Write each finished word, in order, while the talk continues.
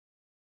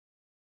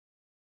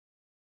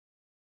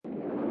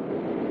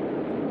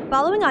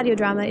following audio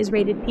drama is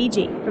rated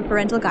PG for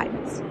parental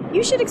guidance.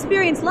 You should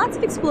experience lots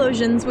of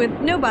explosions with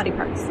no body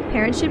parts.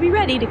 Parents should be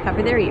ready to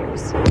cover their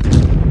ears.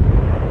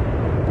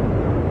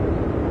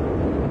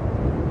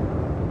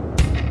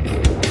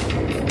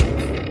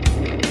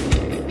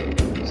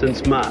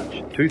 Since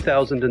March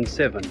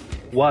 2007,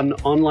 one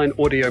online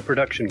audio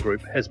production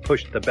group has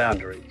pushed the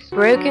boundaries.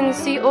 Broken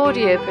Sea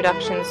Audio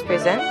Productions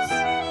presents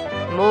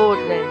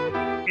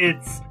Maudlin.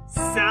 It's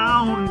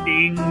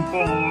sounding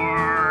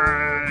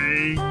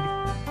board.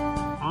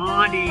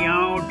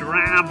 Audio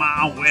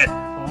drama with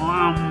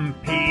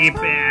Lumpy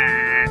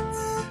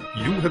Bits.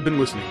 You have been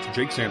listening to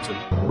Jake Sampson.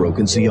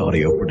 Broken Sea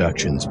Audio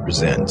Productions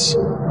presents.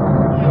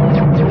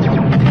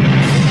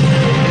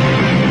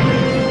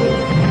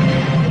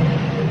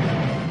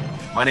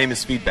 My name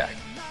is Feedback,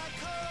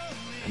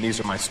 and these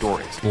are my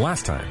stories.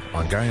 Last time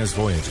on Gaia's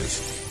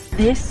Voyages.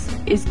 This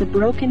is the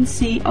Broken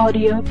Sea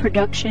Audio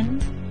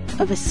production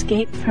of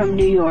Escape from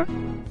New York.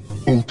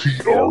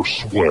 OTR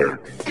Swag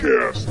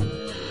Cast.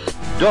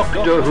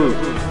 Doctor Who,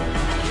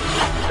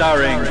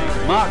 starring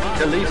Mark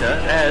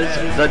Kalita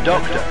as the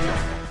Doctor.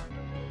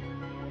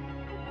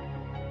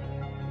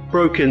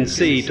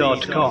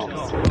 BrokenSea.com.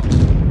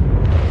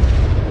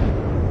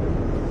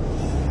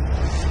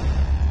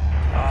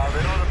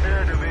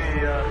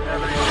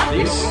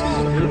 This is a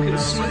Broken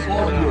Sea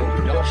Audio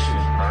production,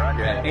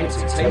 where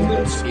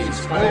entertainment is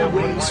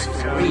always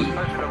free.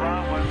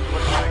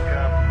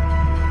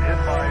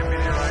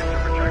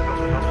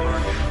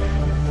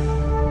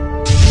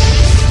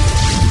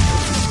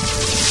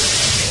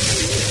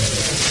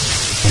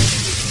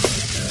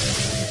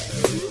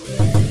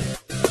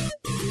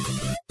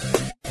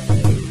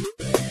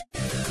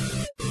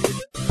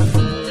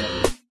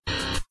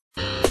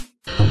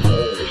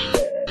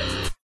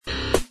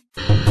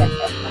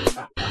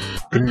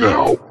 And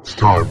now, it's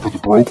time for the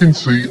Broken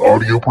Sea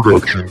Audio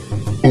Production,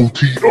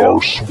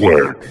 OTR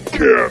Swag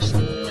Cast.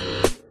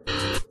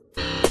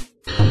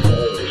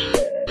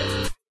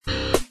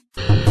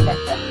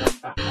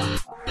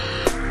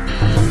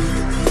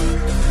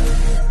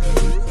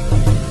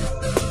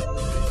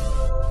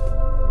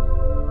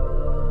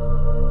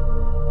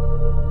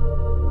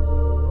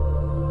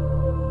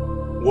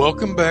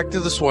 Welcome back to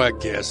the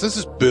Swagcast. This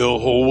is Bill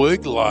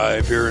Holwig,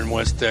 live here in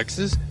West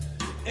Texas,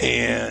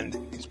 and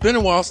it's been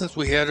a while since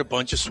we had a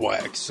bunch of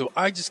swags, so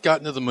I just got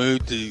into the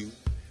mood to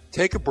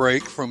take a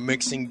break from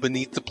mixing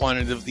Beneath the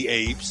Planet of the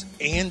Apes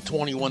and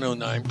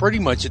 2109 pretty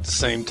much at the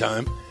same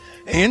time,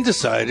 and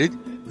decided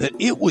that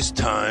it was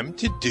time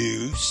to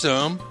do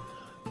some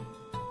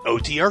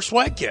OTR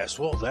Swagcast.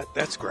 Well,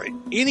 that's great.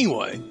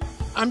 Anyway,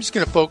 I'm just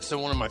going to focus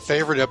on one of my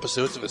favorite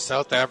episodes of a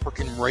South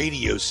African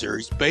radio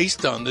series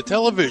based on the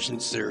television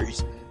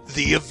series,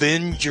 The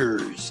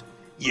Avengers.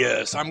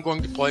 Yes, I'm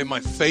going to play my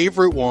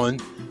favorite one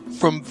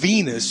from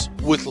Venus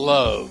with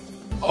Love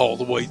all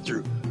the way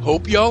through.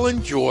 Hope y'all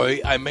enjoy.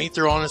 I may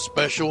throw on a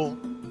special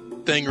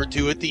thing or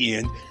two at the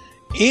end.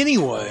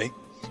 Anyway,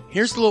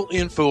 here's a little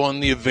info on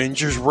the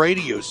Avengers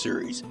radio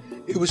series.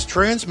 It was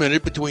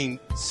transmitted between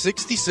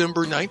 6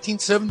 December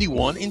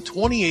 1971 and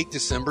 28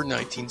 December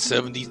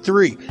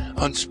 1973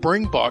 on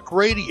Springbok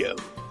Radio,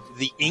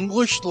 the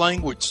English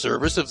language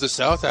service of the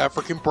South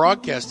African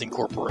Broadcasting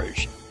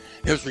Corporation.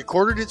 It was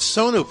recorded at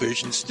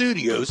Sonovision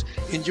Studios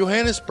in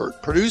Johannesburg,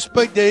 produced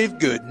by Dave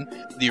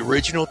Gooden. The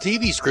original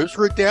TV scripts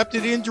were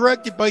adapted and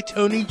directed by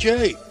Tony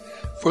J.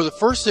 for the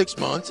first 6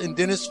 months and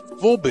Dennis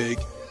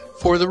Volbig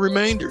for the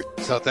remainder.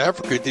 South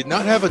Africa did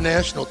not have a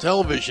national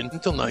television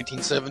until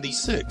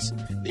 1976.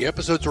 The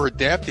episodes were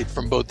adapted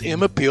from both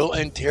Emma Peel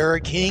and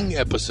Tara King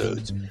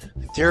episodes.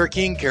 The Tara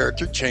King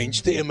character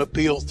changed to Emma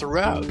Peel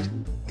throughout.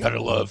 Gotta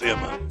love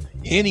Emma.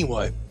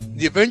 Anyway,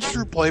 the Avengers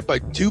were played by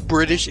two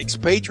British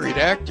expatriate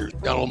actors,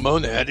 Donald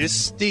Monad as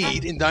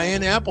Steed and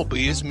Diane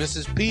Appleby as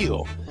Mrs.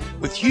 Peel,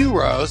 with Hugh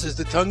Rouse as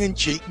the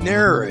tongue-in-cheek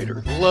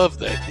narrator. Love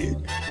that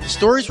dude. The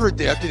stories were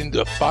adapted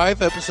into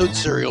 5-episode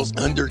serials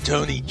under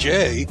Tony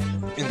J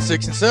and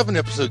 6 and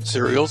 7-episode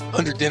serials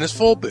under Dennis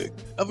Volbig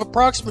of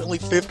approximately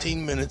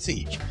 15 minutes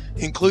each,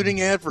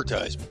 including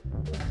advertisement,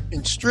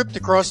 and stripped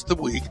across the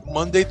week,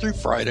 Monday through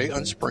Friday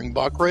on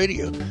Springbok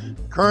Radio.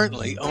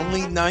 Currently,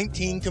 only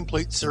 19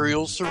 complete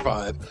serials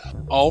survive,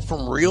 all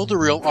from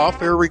reel-to-reel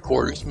off-air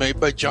recordings made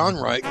by John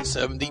Wright in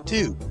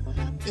 72.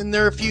 And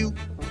there are a few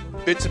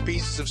bits and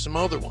pieces of some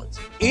other ones.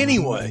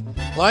 Anyway,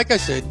 like I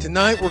said,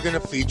 tonight we're going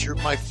to feature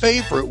my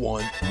favorite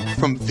one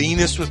from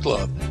Venus with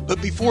Love.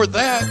 But before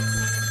that,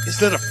 is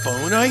that a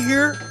phone I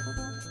hear?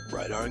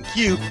 Right on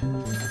cue.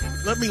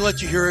 Let me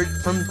let you hear it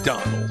from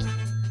Donald.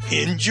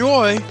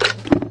 Enjoy!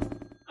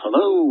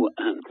 Hello,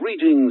 and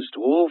greetings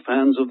to all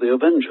fans of the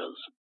Avengers.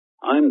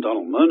 I'm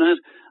Donald Monad,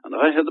 and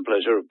I had the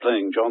pleasure of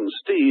playing John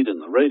Steed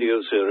in the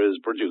radio series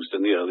produced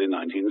in the early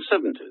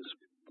 1970s.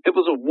 It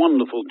was a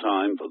wonderful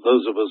time for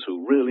those of us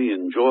who really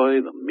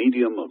enjoy the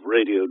medium of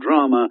radio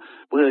drama,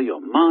 where your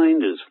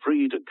mind is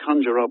free to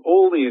conjure up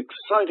all the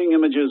exciting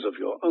images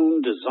of your own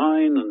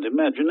design and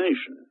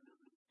imagination.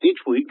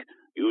 Each week,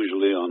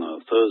 Usually on a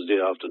Thursday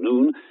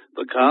afternoon,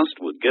 the cast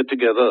would get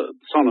together at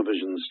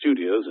Sonovision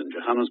Studios in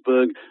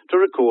Johannesburg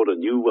to record a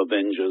new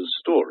Avengers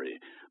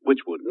story, which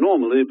would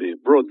normally be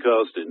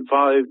broadcast in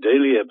 5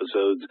 daily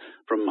episodes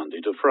from Monday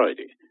to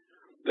Friday.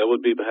 There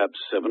would be perhaps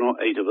 7 or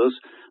 8 of us,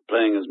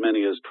 playing as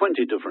many as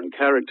 20 different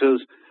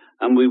characters,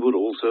 and we would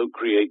also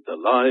create the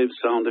live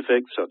sound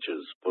effects such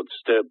as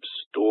footsteps,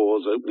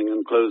 doors opening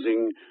and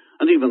closing,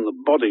 and even the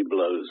body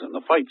blows and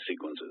the fight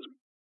sequences.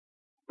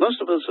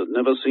 Most of us had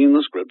never seen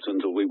the scripts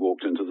until we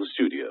walked into the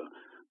studio,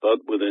 but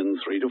within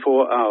 3 to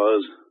 4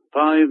 hours,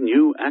 5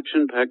 new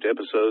action-packed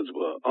episodes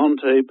were on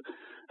tape,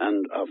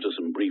 and after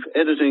some brief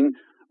editing,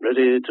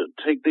 ready to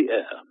take the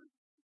air.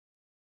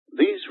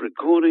 These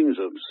recordings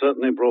have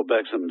certainly brought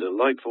back some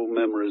delightful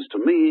memories to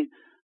me.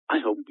 I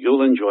hope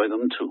you'll enjoy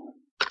them too.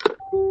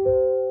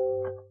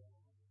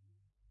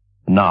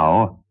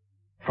 Now,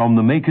 from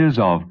the makers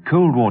of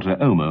Cold Water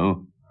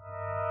Omo,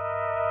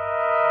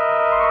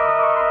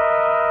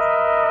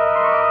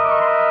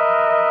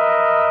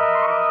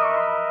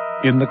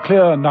 in the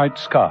clear night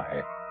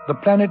sky, the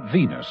planet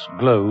Venus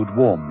glowed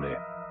warmly.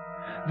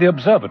 The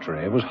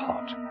observatory was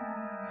hot.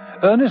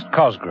 Ernest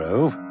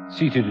Cosgrove,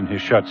 seated in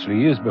his shirt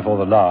sleeves before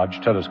the large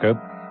telescope,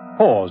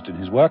 paused in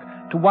his work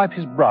to wipe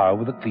his brow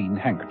with a clean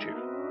handkerchief.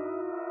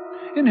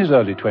 In his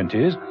early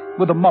 20s,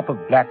 with a mop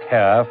of black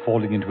hair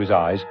falling into his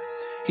eyes,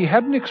 he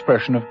had an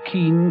expression of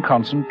keen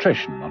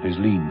concentration on his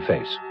lean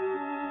face.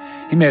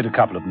 He made a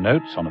couple of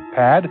notes on a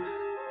pad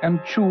and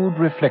chewed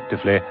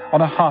reflectively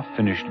on a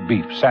half-finished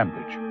beef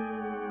sandwich.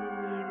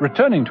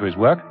 Returning to his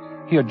work,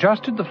 he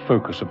adjusted the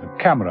focus of the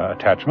camera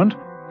attachment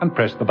and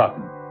pressed the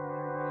button.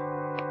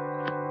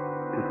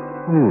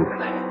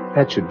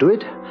 That should do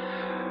it.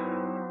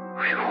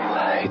 Whew,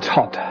 it's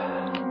hot.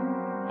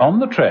 On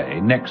the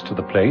tray, next to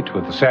the plate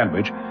with the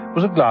sandwich,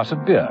 was a glass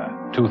of beer,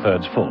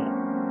 2/3 full.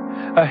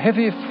 A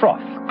heavy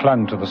froth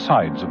clung to the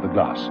sides of the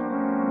glass.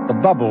 The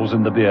bubbles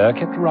in the beer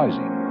kept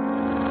rising.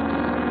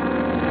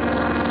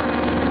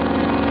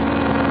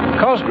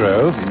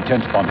 Cosgrove,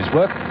 intent upon his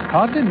work,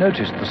 hardly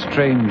noticed the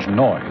strange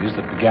noise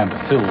that began to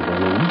fill the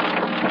room.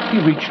 He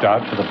reached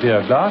out for the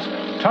beer glass,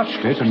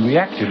 touched it, and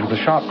reacted with a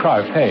sharp cry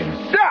of pain.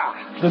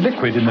 The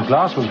liquid in the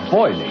glass was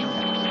boiling.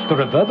 The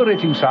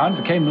reverberating sound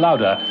became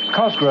louder.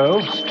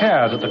 Cosgrove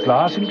stared at the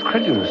glass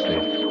incredulously.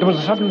 There was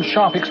a sudden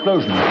sharp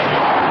explosion.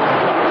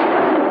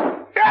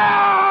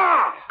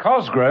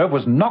 Cosgrove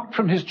was knocked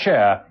from his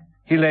chair.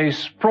 He lay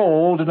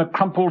sprawled in a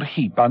crumpled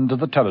heap under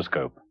the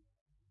telescope.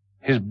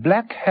 His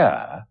black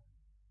hair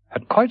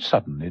had quite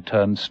suddenly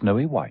turned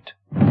snowy white.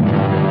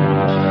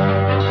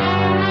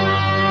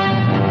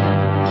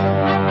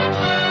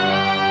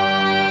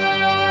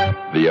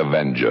 The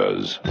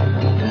Avengers.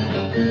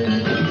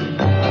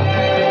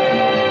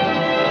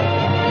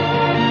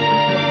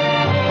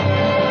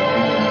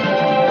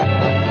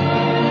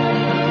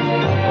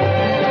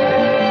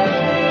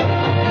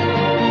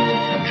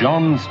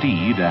 John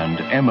Steed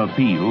and Emma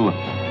Peel,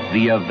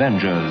 The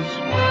Avengers.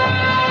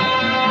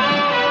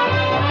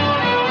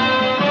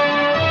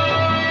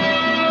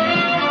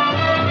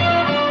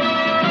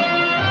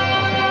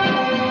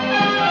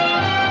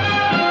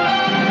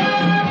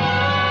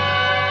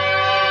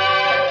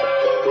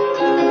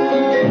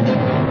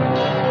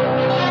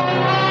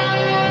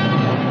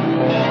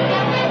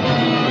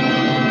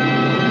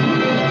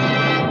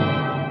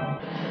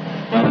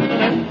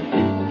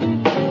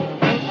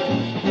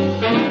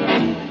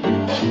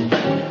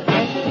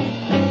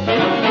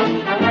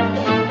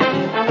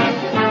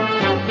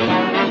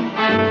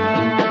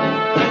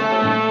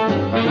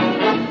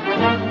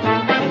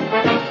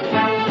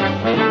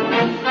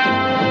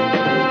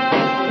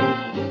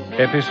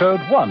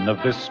 Episode 1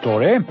 of this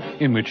story,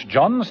 in which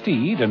John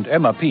Steed and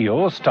Emma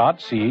Peel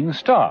start seeing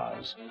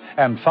stars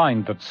and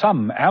find that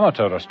some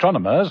amateur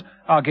astronomers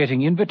are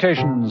getting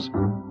invitations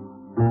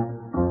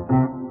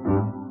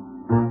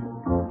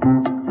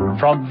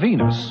from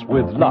Venus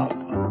with love.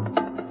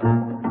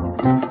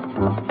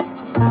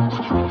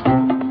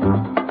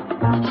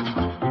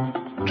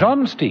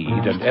 John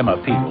Steed and Emma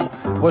Peel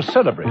were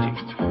celebrating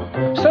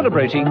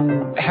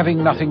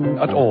having nothing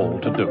at all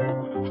to do.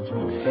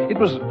 It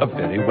was a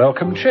very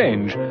welcome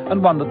change,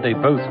 and one that they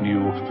both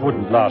knew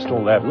wouldn't last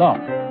all that long.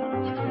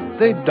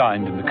 They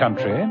dined in the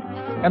country,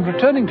 and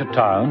returning to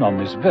town on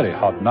this very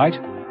hot night,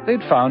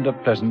 they'd found a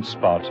pleasant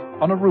spot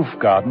on a roof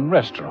garden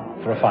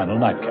restaurant for a final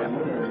nightcap.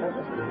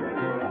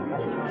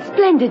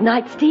 Splendid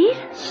night, Steve.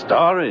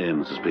 Starry,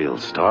 Mrs. Peel,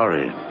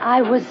 starry.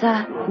 I was,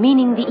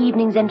 meaning the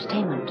evening's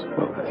entertainment.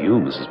 Well, with you,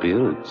 Mrs.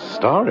 Peel, it's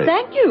starry.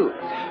 Thank you.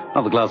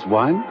 Another glass of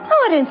wine?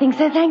 Oh, I don't think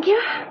so, thank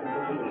you.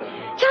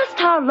 Just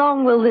how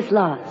long will this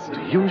last?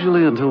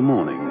 Usually until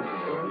morning.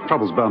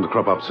 Trouble's bound to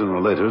crop up sooner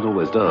or later. It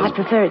always does. I'd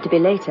prefer it to be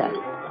later.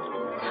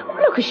 Oh,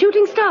 look, a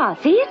shooting star.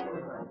 See it?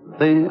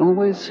 They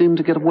always seem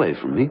to get away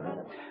from me.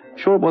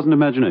 Sure it wasn't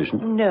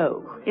imagination?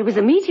 No. It was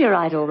a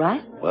meteorite, all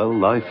right. Well,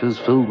 life is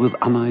filled with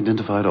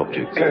unidentified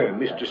objects.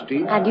 Mr.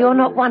 Steed? And you're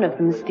not one of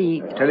them,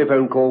 Steve.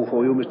 Telephone call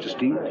for you, Mr.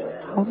 Steed.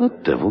 How the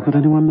devil could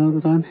anyone know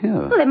that I'm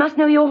here? Well, they must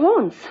know your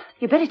haunts.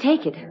 You better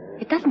take it.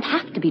 It doesn't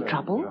have to be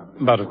trouble.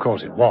 But of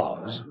course it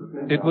was.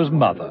 It was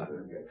Mother.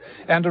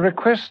 And a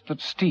request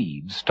that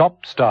Steed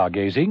stop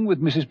stargazing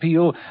with Mrs.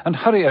 Peel and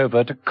hurry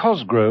over to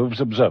Cosgrove's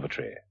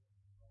observatory.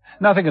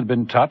 Nothing had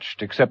been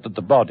touched except that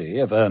the body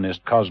of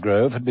Ernest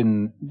Cosgrove had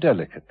been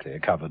delicately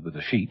covered with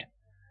a sheet.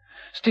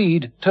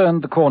 Steed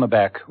turned the corner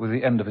back with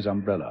the end of his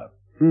umbrella.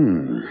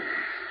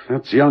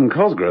 That's young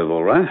Cosgrove,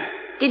 all right.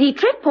 Did he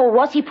trip or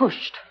was he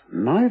pushed?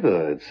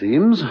 Neither, it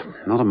seems.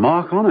 Not a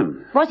mark on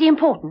him. Was he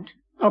important?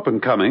 Up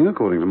and coming,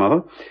 according to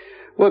Mother.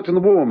 Worked in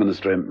the War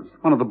Ministry.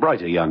 One of the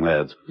brighter young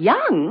lads.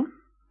 Young?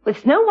 With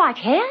snow-white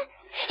hair?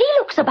 He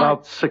looks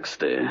About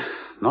 60.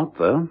 Not,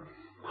 though.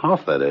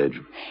 Half that age.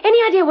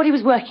 Any idea what he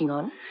was working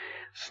on?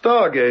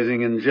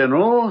 Stargazing in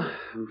general,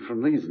 and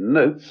from these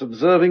notes,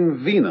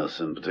 observing Venus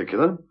in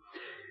particular.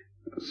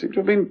 Seem to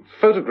have been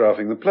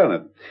photographing the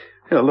planet.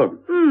 Here,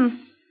 look.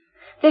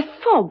 They're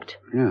fogged.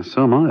 Yeah,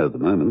 so am I at the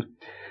moment.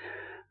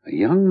 A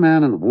young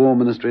man in the War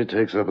Ministry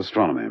takes up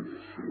astronomy.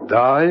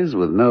 Dies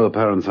with no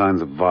apparent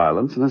signs of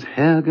violence, and his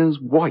hair goes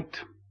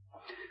white.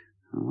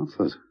 What's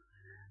this?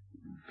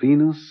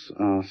 Venus,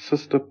 our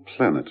sister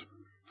planet.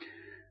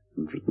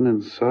 And written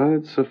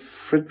inside, Sir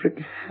Frederick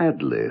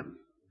Hadley.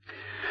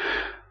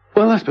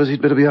 Well, I suppose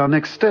he'd better be our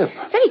next step.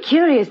 Very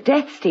curious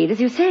death, Steed, as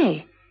you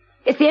say.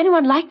 Is there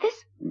anyone like this?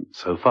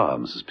 So far,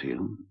 Mrs.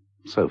 Peel.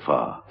 So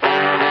far.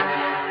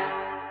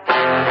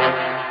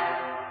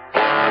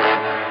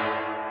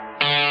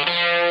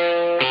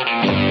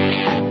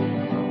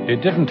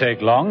 It didn't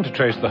take long to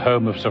trace the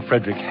home of Sir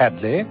Frederick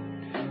Hadley.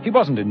 He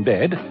wasn't in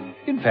bed.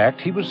 In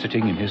fact, he was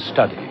sitting in his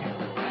study,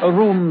 a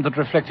room that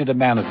reflected a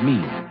man of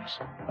means.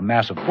 A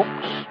mass of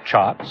books,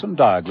 charts, and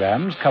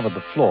diagrams covered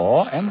the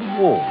floor and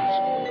the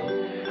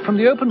walls. From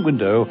the open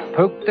window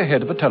poked the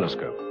head of a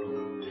telescope.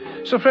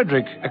 Sir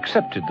Frederick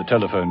accepted the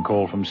telephone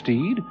call from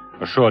Steed,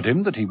 assured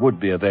him that he would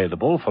be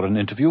available for an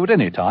interview at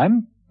any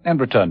time, and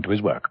returned to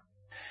his work.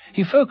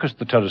 He focused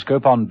the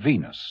telescope on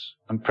Venus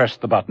and pressed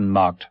the button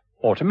marked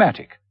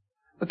Automatic.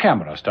 The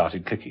camera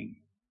started clicking.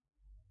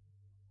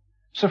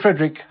 Sir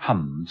Frederick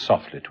hummed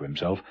softly to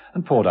himself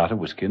and poured out a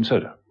whisky and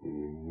soda.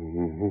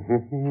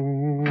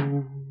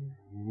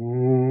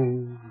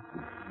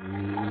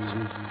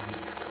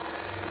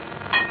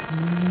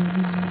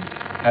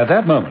 At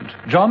that moment,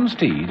 John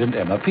Steed and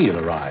Emma Peel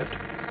arrived.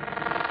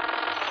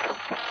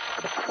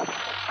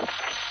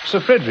 Sir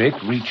Frederick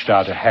reached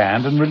out a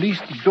hand and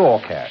released the door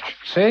catch,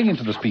 saying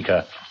into the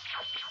speaker,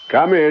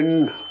 "Come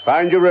in.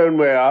 Find your own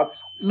way up."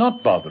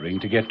 Not bothering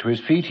to get to his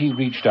feet, he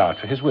reached out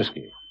for his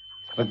whiskey.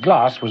 The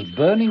glass was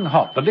burning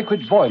hot, the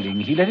liquid boiling.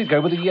 He let it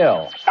go with a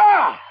yell.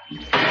 Ah!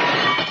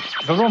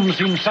 The room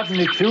seemed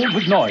suddenly filled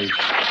with noise.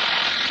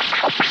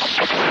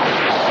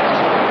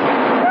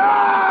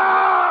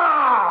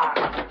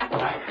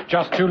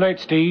 Just too late,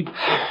 Steed.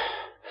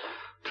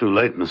 Too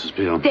late, Mrs.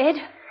 Peel. Dead?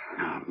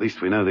 At least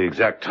we know the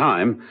exact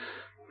time.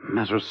 A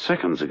matter of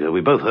seconds ago,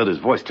 we both heard his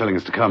voice telling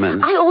us to come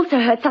in. I also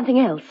heard something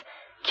else.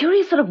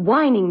 Curious sort of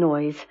whining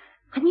noise.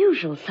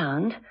 Unusual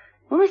sound.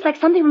 Almost like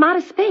something from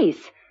outer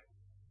space.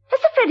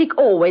 Has Sir Frederick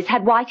always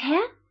had white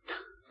hair?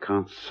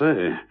 Can't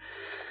say.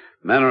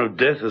 Manner of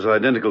death is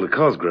identical to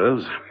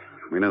Cosgrove's.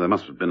 We know there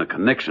must have been a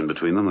connection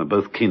between them. They're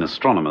both keen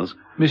astronomers.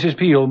 Mrs.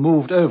 Peel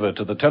moved over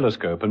to the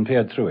telescope and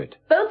peered through it.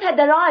 Both had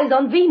their eyes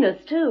on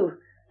Venus, too.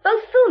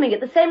 Both filming at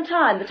the same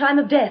time, the time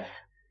of death.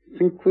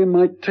 Think we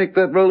might take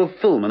that roll of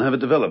film and have it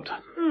developed.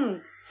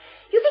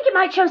 You think it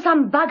might show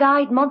some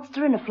bug-eyed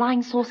monster in a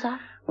flying saucer?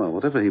 Well,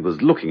 whatever he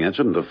was looking at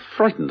shouldn't have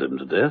frightened him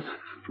to death.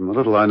 From the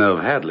little I know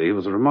of Hadley, he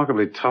was a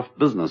remarkably tough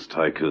business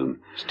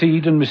tycoon.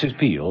 Steed and Mrs.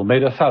 Peel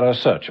made a thorough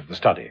search of the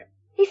study.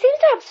 He seems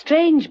to have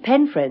strange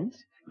pen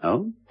friends.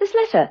 Oh? This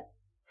letter.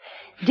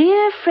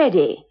 Dear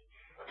Freddy,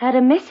 had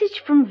a message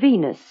from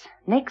Venus.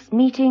 Next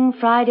meeting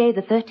Friday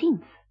the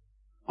 13th.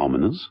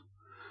 Ominous.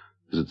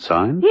 Is it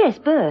signed? Yes,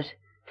 Bert.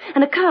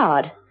 And a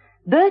card.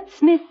 Bert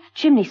Smith,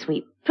 chimney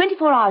sweep.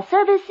 24-hour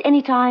service,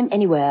 anytime,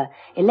 anywhere.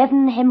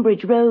 11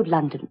 Hembridge Road,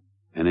 London.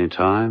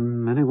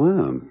 Anytime,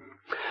 anywhere.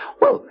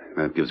 Well,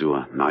 that gives you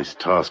a nice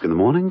task in the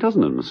morning,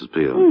 doesn't it, Mrs.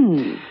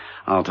 Peel?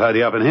 I'll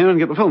tidy up in here and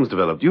get the films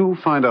developed. You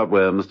find out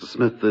where Mr.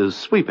 Smith is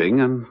sweeping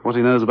and what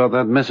he knows about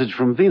that message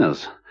from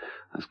Venus.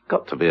 There's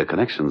got to be a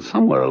connection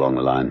somewhere along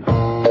the line.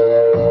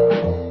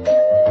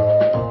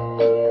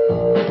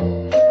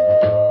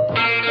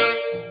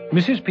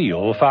 Mrs.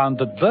 Peel found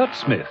that Bert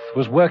Smith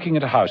was working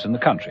at a house in the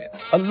country,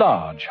 a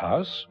large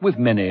house with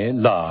many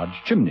large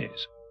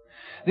chimneys.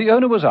 The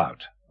owner was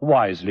out,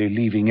 wisely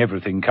leaving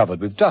everything covered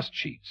with dust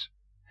sheets.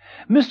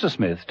 Mr.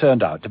 Smith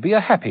turned out to be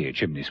a happy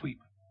chimney sweep.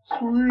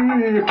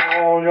 Sweep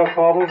all your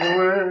troubles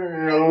away.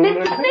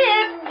 Mr.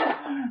 Smith!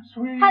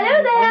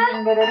 Hello there!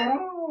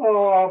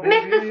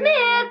 Mr.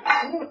 Smith!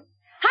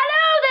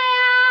 Hello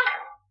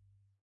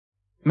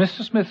there!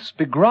 Mr. Smith's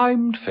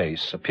begrimed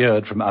face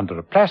appeared from under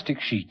a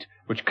plastic sheet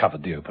which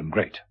covered the open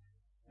grate.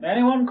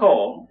 Anyone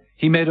call?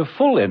 He made a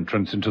full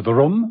entrance into the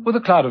room with a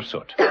cloud of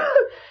soot.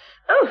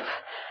 Oh,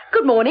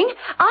 good morning.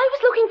 I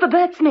was looking for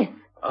Bert Smith.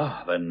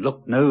 Ah, then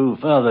look no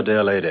further,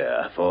 dear lady,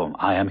 for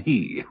I am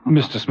he.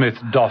 Mr. Smith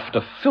doffed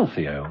a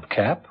filthy old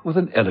cap with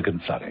an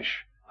elegant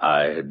flourish.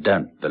 I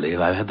don't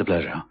believe I've had the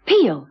pleasure.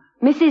 Peel.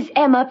 Mrs.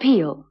 Emma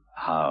Peel.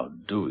 How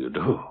do you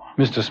do?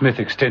 Mr. Smith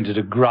extended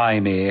a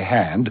grimy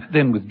hand,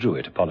 then withdrew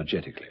it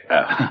apologetically.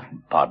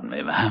 Pardon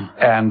me, ma'am.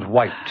 And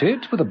wiped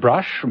it with a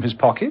brush from his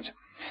pocket.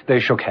 They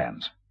shook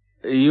hands.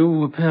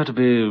 You appear to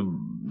be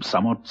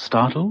somewhat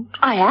startled.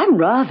 I am,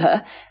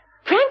 rather.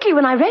 Frankly,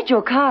 when I read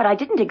your card, I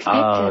didn't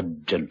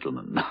expect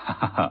Gentleman.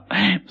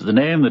 It was the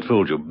name that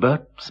fooled you.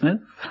 Bert Smith?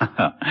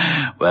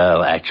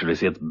 Well, actually,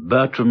 see, it's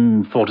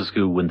Bertram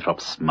Fortescue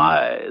Winthrop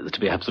Smythe, to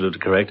be absolutely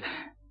correct.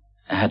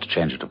 I had to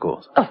change it, of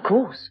course. Of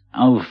course.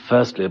 Oh,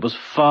 firstly, it was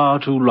far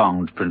too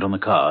long to print on the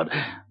card.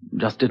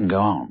 Just didn't go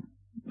on.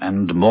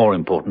 And more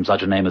important,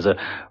 such a name is a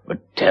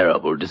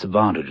terrible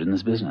disadvantage in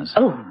this business.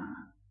 Oh.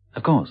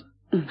 Of course.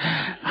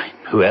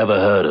 Who ever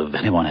heard of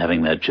anyone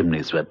having their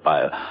chimney swept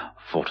by a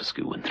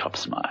Fortescue Winthrop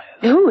Smythe?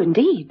 Oh,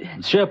 indeed.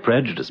 It's sheer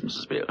prejudice,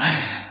 Mrs. Beale.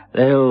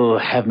 They'll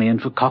have me in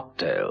for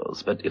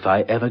cocktails, but if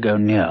I ever go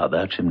near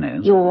their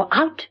chimneys... You're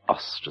out?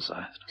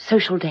 Ostracized.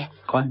 Social death.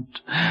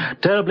 Quite.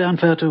 Terribly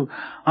unfair, too.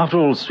 After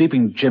all,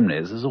 sweeping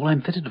chimneys is all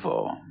I'm fitted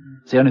for.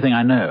 It's the only thing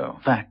I know.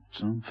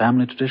 Fact.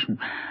 Family tradition.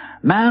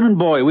 Man and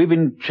boy, we've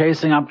been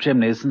chasing up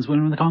chimneys since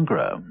William the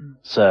Conqueror.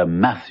 Sir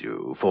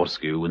Matthew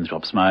Fortescue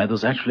Winthrop Smythe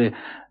was actually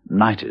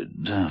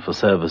knighted for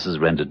services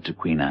rendered to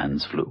Queen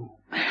Anne's flu.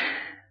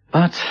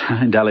 But,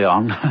 dally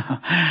on.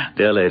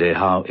 Dear lady,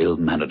 how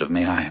ill-mannered of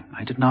me. I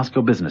didn't ask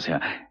your business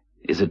here.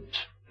 Is it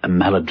a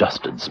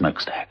maladjusted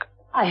smokestack?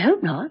 I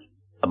hope not.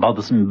 A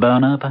bothersome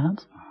burner,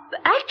 perhaps?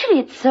 Actually,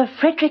 it's Sir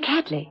Frederick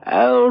Hadley.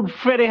 Old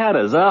Freddie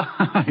Hadders,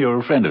 huh? You're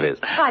a friend of his.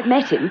 I've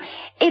met him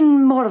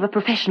in more of a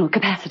professional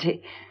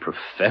capacity.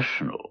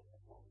 Professional?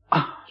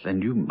 Ah,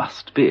 then you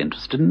must be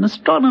interested in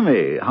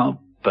astronomy. How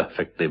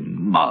perfectly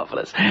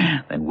marvelous.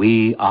 Then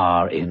we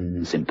are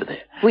in sympathy.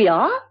 We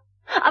are?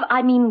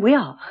 I mean, we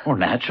are. Well,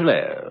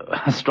 naturally.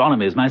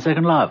 Astronomy is my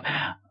second love.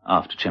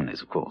 After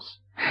chimneys, of course.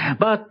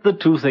 But the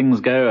two things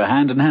go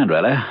hand in hand,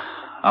 really.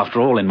 After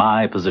all, in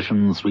my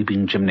position,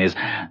 sweeping chimneys,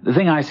 the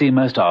thing I see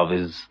most of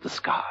is the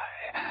sky.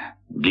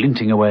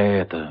 Glinting away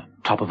at the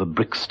top of a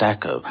brick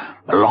stack, a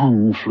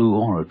long flue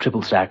or a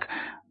triple stack,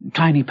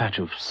 tiny patch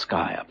of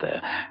sky up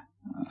there.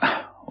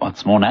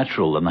 What's more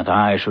natural than that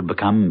I should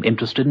become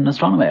interested in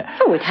astronomy?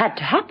 Oh, it had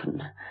to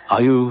happen.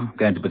 Are you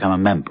going to become a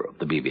member of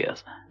the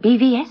BVS?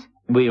 BVS?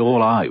 We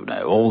all are, you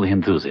know, all the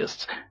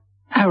enthusiasts.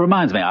 It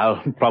reminds me,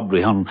 I'll probably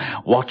be on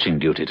watching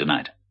duty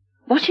tonight.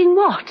 Watching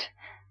what?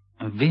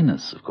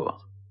 Venus, of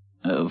course.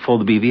 For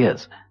the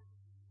BVS.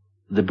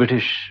 The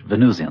British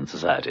Venusian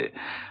Society.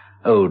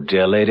 Oh,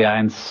 dear lady, I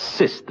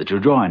insist that you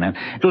join, and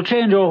it'll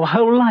change your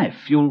whole life.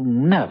 You'll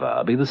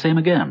never be the same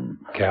again.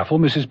 Careful,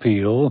 Mrs.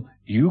 Peel.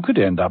 You could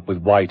end up with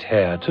white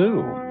hair,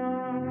 too.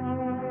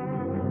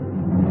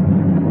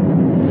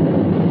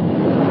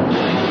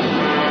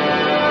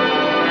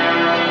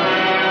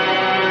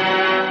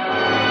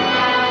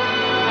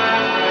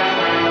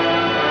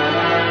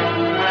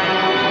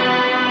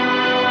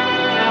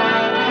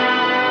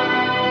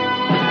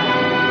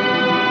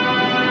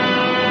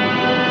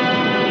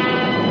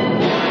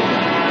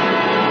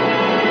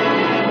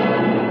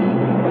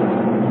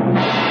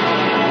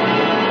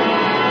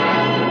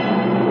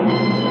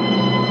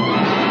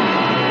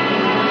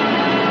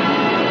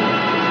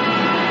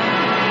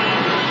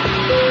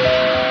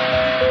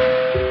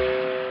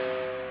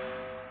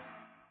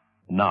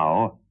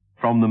 Now,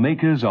 from the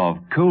makers of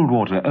Cold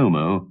Water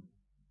Omo...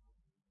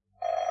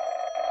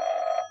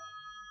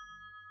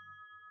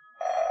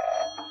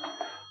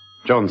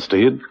 John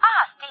Steed.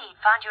 Steed,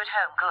 found you at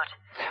home. Good.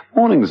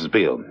 Morning, Mrs.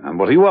 Beale. And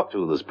what are you up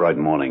to this bright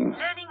morning?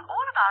 Learning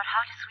all about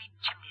how to sweep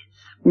chimneys.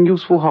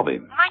 Useful hobby.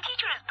 My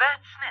teacher is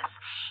Bert Smith.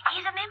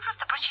 He's a member of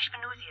the British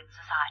Venusian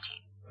Society.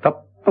 The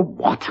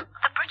what?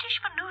 The British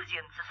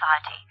Venusian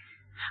Society.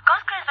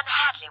 Cosgrove and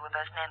Hadley were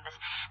both members.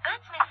 Bert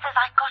Smith says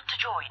I got to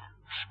join.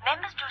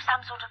 Members do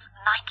some sort of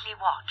nightly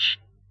watch.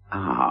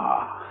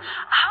 Ah.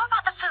 How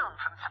about the film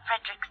from Sir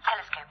Frederick's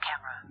telescope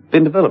camera?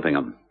 Been developing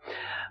them.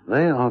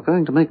 They are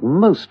going to make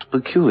most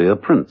peculiar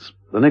prints.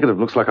 The negative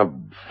looks like a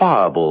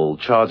fireball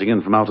charging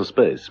in from outer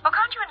space. Well,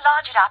 can't you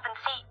enlarge it up and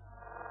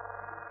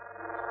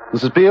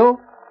see? Mrs. Beale?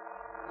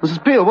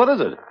 Mrs. Beale, what is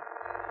it?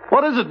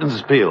 What is it,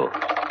 Mrs. Beale?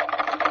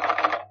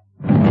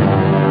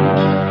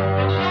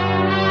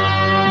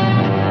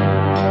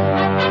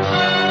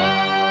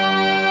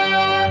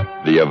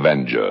 The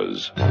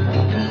Avengers.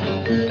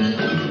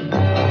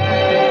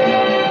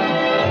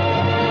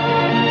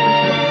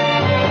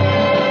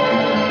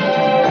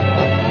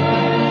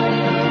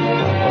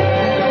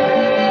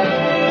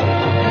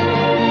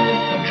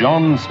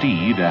 John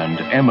Steed and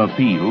Emma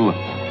Peel,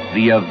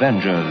 The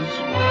Avengers.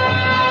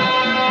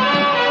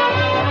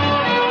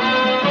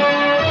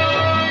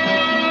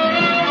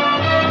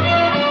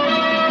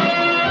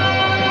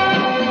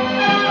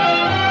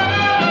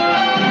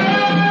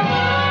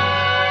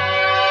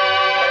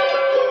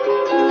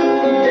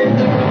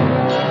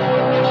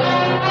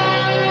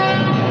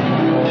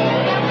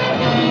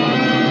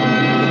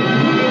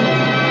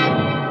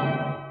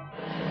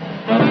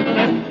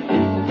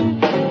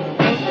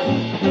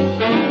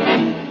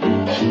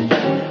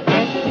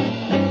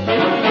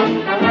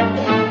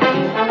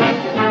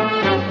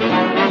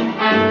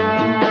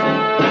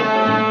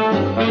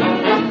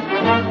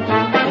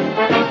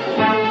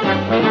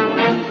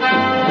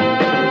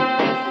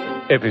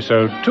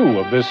 Episode 2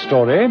 of this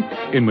story,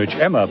 in which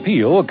Emma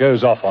Peel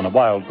goes off on a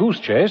wild goose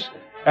chase,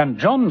 and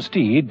John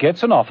Steed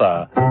gets an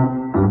offer.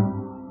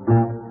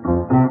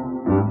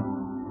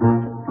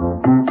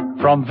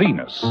 From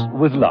Venus,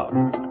 with love.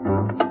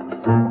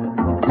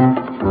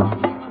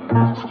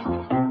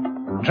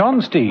 John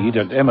Steed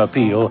and Emma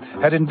Peel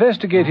had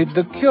investigated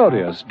the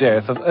curious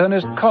death of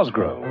Ernest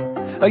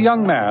Cosgrove, a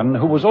young man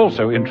who was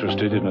also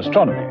interested in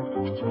astronomy.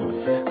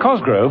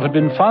 Cosgrove had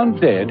been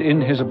found dead in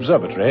his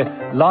observatory,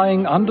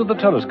 lying under the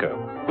telescope,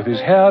 with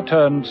his hair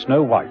turned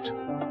snow white.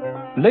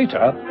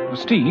 Later,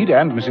 Steed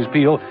and Mrs.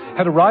 Peel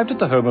had arrived at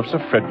the home of Sir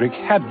Frederick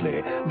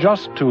Hadley,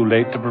 just too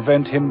late to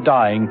prevent him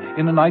dying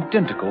in an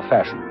identical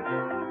fashion.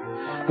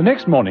 The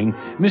next morning,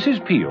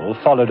 Mrs. Peel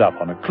followed up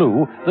on a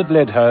clue that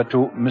led her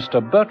to Mr.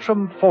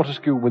 Bertram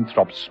Fortescue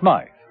Winthrop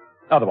Smythe,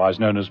 otherwise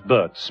known as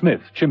Bert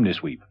Smith, chimney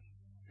sweep.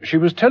 She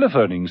was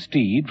telephoning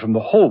Steed from the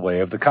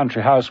hallway of the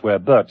country house where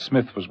Bert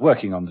Smith was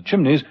working on the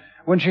chimneys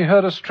when she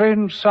heard a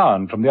strange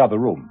sound from the other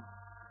room.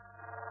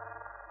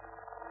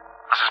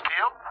 Mrs.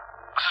 Peel?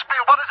 Mrs.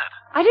 Peel, what is it?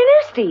 I don't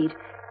know, Steed.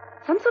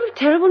 Some sort of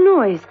terrible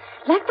noise,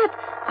 like that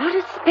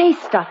outer space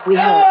stuff we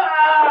heard.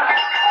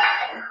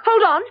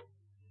 Hold on.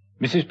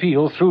 Mrs.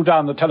 Peel threw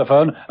down the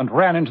telephone and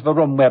ran into the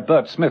room where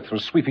Bert Smith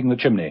was sweeping the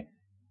chimney.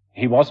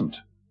 He wasn't.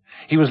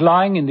 He was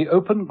lying in the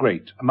open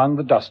grate among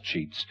the dust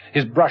sheets,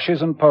 his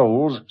brushes and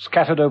poles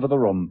scattered over the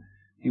room.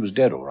 He was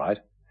dead, all right.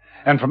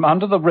 And from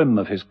under the rim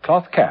of his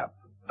cloth cap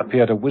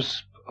appeared a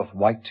wisp of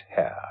white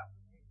hair.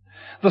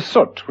 The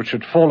soot which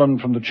had fallen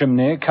from the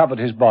chimney covered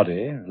his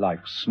body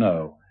like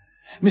snow.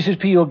 Mrs.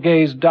 Peel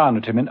gazed down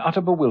at him in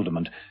utter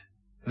bewilderment.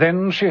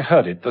 Then she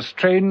heard it, the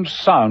strange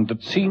sound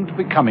that seemed to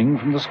be coming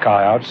from the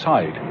sky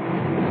outside.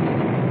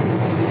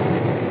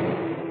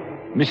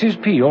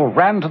 Mrs. Peel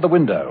ran to the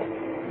window.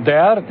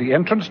 There, at the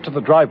entrance to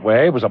the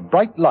driveway, was a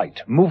bright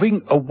light,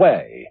 moving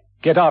away.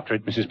 Get after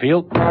it, Mrs.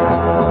 Peel.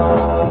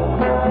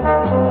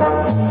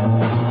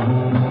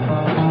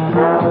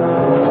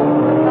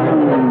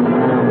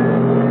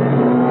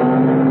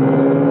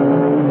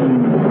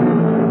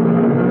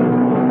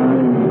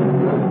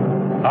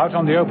 Out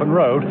on the open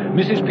road,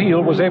 Mrs.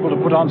 Peel was able to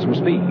put on some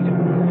speed.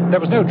 There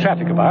was no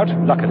traffic about,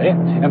 luckily,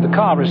 and the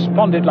car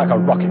responded like a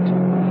rocket.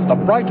 The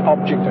bright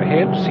object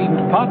ahead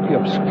seemed partly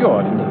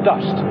obscured in the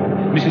dust.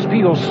 Mrs.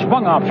 Peel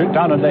swung after it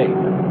down a lane.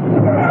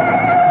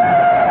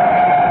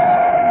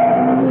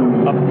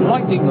 A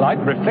blinding light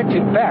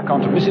reflected back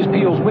onto Mrs.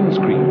 Peel's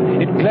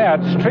windscreen. It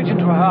glared straight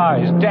into her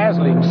eyes,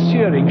 dazzling,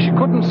 searing. She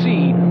couldn't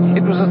see.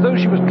 It was as though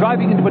she was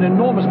driving into an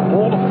enormous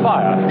ball of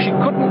fire. She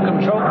couldn't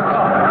control the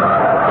car.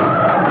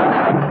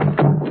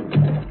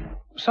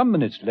 Some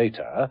minutes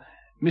later,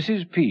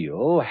 Mrs.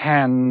 Peel,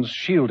 hands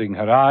shielding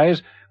her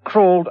eyes,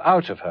 crawled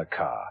out of her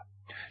car.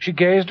 She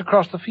gazed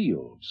across the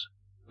fields.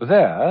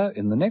 There,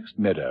 in the next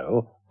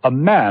meadow, a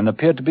man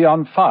appeared to be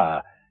on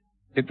fire.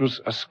 It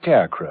was a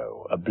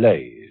scarecrow,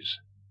 ablaze.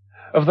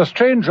 Of the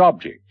strange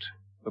object,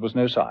 there was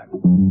no sign.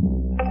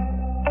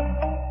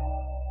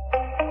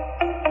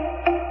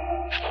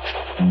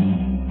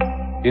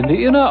 In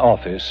the inner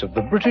office of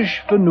the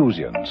British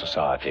Venusian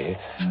Society,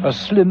 a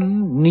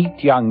slim,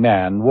 neat young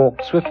man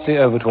walked swiftly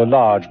over to a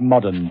large,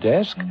 modern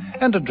desk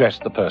and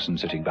addressed the person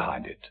sitting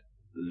behind it.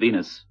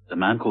 Venus, a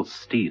man called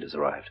Steed has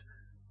arrived.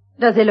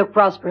 Does he look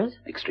prosperous?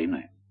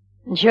 Extremely.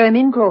 And show him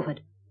in,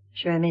 Crawford.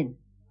 Show him in.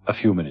 A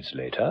few minutes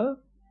later...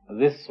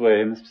 This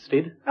way, Mr.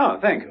 Steed. Oh,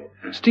 thank you.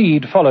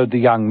 Steed followed the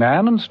young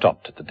man and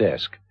stopped at the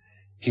desk.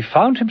 He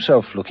found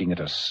himself looking at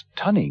a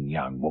stunning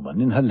young woman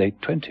in her late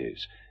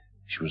 20s.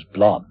 She was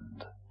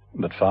blonde,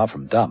 but far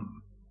from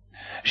dumb.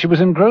 She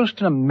was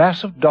engrossed in a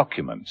mass of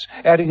documents,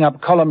 adding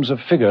up columns of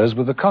figures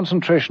with the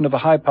concentration of a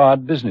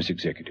high-powered business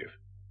executive.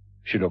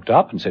 She looked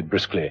up and said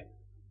briskly,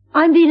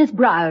 I'm Venus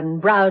Brown,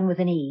 Brown with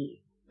an E.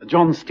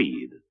 John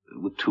Steed,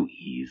 with 2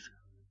 E's.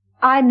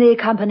 I'm the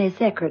company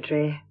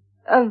secretary.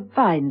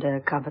 Find a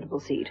comfortable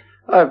seat.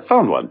 I've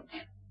found one.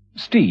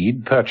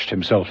 Steed perched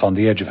himself on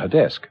the edge of her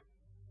desk.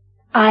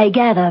 I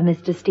gather,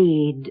 Mr.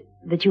 Steed,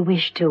 that you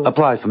wish to...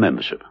 Apply for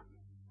membership.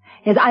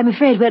 Yes, I'm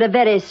afraid we're a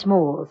very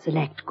small,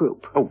 select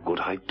group. Oh, good.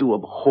 I do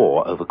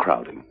abhor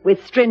overcrowding.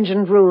 With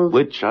stringent rules.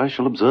 Which I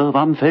shall observe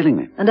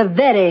unfailingly. And a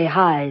very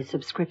high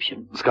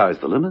subscription. Sky's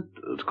the limit,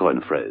 to coin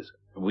a phrase.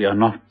 We are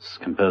not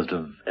composed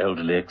of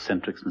elderly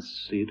eccentrics,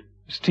 Mr. Steed.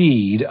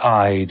 Steed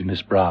eyed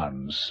Miss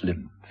Brown's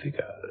slim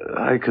figure.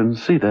 I can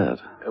see that.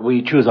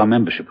 We choose our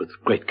membership with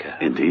great care.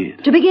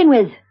 Indeed. To begin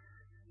with,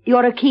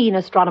 you're a keen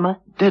astronomer.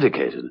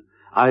 Dedicated.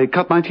 I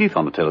cut my teeth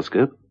on the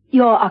telescope.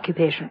 Your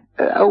occupation?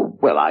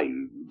 Well, I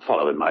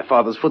follow in my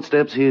father's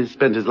footsteps. He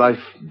spent his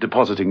life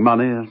depositing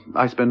money.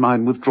 I spend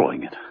mine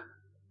withdrawing it.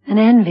 An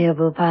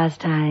enviable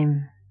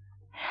pastime.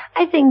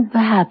 I think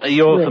perhaps...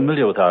 You're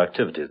familiar with our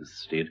activities,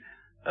 Mr. Steed.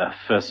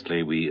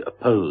 Firstly, we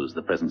oppose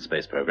the present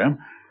space program.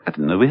 I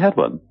didn't know we had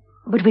one.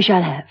 But we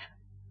shall have.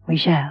 We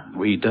shall.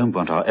 We don't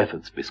want our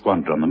efforts to be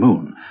squandered on the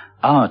moon.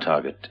 Our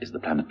target is the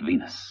planet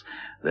Venus.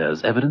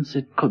 There's evidence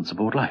it could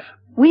support life.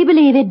 We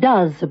believe it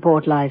does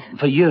support life.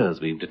 For years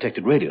we've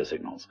detected radio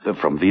signals.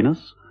 From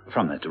Venus?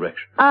 From that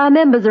direction. Our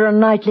members are on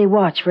nightly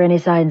watch for any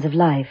signs of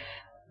life.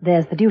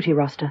 There's the duty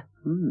roster.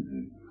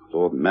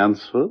 Lord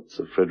Mansford,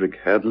 Sir Frederick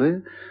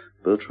Hadley,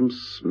 Bertram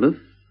Smith,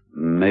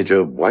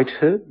 Major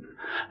Whitehead.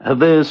 Have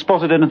they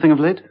spotted anything of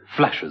late?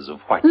 Flashes of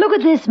white. Look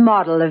at this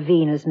model of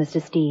Venus,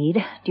 Mr.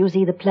 Steed. Do you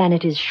see the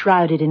planet is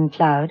shrouded in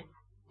cloud?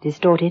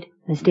 Distorted,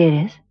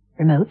 mysterious,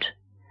 remote.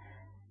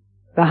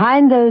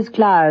 Behind those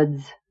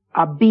clouds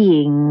are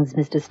beings,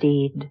 Mr.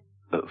 Steed.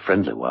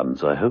 Friendly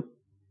ones, I hope.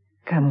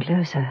 Come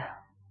closer.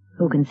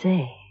 Who can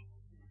say?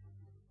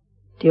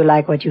 Do you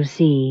like what you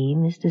see,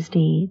 Mr.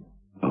 Steed?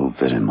 Oh,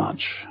 very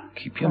much.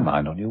 Keep your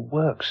mind on your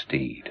work,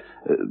 Steed.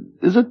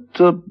 Is it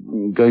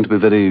going to be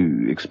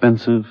very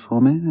expensive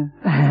for me?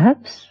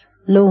 Perhaps.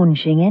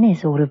 Launching any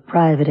sort of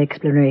private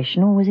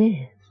exploration always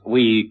is.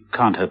 We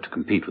can't hope to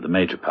compete with the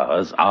major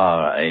powers.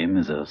 Our aim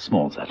is a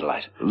small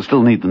satellite. We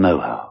still need the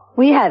know-how.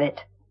 We have it.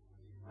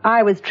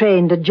 I was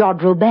trained at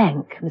Jodrell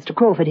Bank. Mr.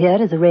 Crawford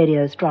here is a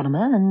radio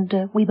astronomer,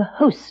 and we've a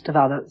host of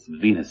others.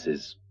 Venus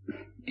is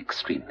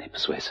extremely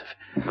persuasive.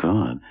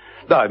 Good.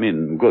 I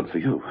mean, good for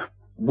you.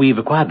 We've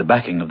acquired the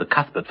backing of the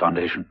Cuthbert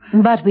Foundation.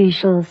 But we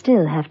shall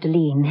still have to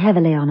lean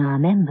heavily on our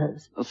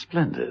members.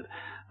 Splendid.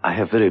 I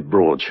have very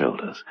broad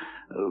shoulders.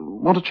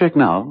 Want to check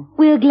now?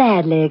 We'll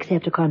gladly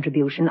accept a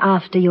contribution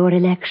after your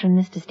election,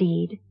 Mr.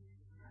 Steed.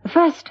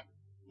 First,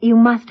 you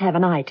must have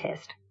an eye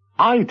test.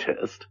 Eye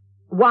test?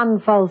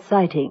 One false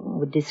sighting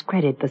would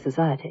discredit the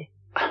society.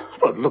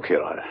 But look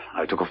here,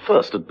 I took a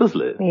first at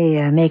Bisley. We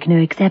make no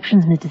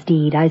exceptions, Mr.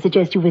 Steed. I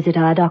suggest you visit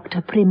our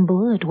Dr.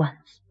 Primble at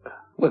once.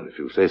 Well, if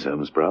you say so,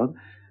 Miss Brown.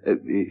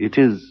 It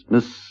is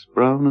Miss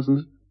Brown, isn't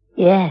it?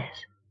 Yes,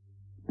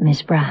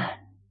 Miss Brown.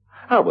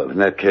 Oh, well, in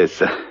that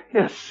case,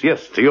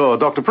 yes, to your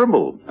Dr.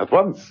 Primble, at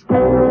once.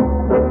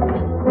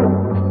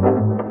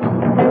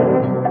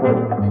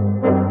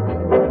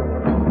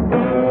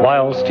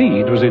 While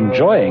Steed was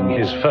enjoying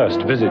his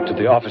first visit to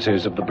the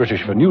offices of the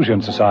British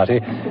Venusian Society,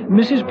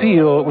 Mrs.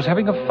 Peel was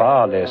having a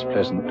far less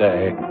pleasant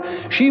day.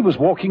 She was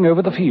walking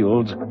over the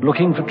fields,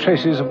 looking for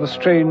traces of the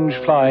strange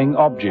flying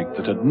object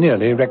that had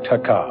nearly wrecked her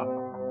car.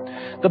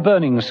 The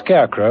burning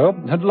scarecrow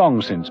had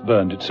long since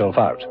burned itself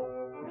out.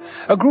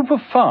 A group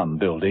of farm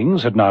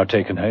buildings had now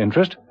taken her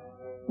interest.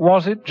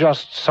 Was it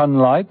just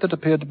sunlight that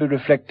appeared to be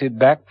reflected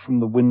back from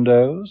the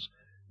windows?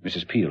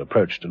 Mrs. Peel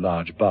approached a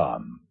large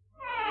barn.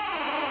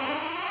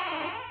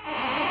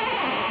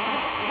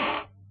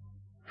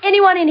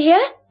 Anyone in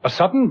here? A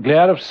sudden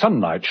glare of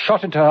sunlight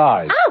shot into her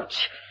eyes.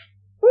 Ouch!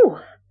 Ooh.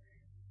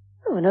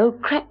 Oh, an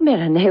old cracked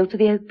mirror nailed to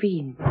the oak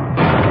beam.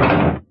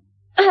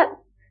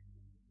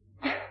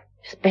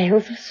 Just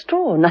bales of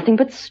straw, nothing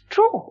but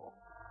straw.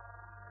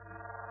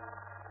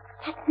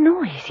 That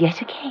noise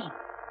yet again.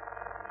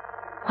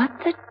 What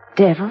the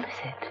devil is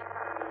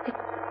it?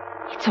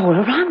 It's all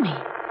around me.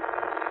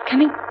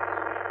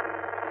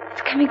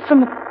 It's coming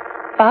from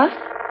above?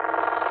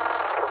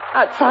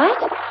 Outside?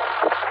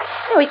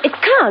 No, it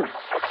can't.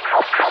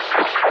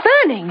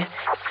 Burning.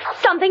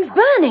 Something's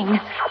burning.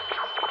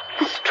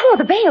 The straw,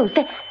 the bales,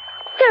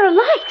 they're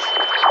alight.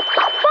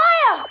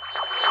 Fire!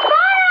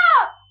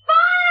 Fire!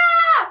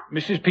 Fire!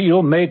 Mrs.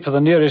 Peel made for the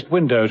nearest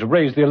window to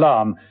raise the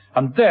alarm,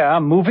 and there,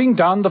 moving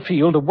down the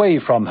field away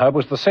from her,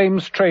 was the same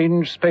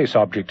strange space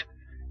object.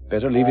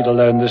 Better leave it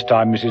alone this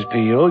time, Mrs.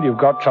 Peel. You've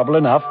got trouble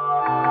enough.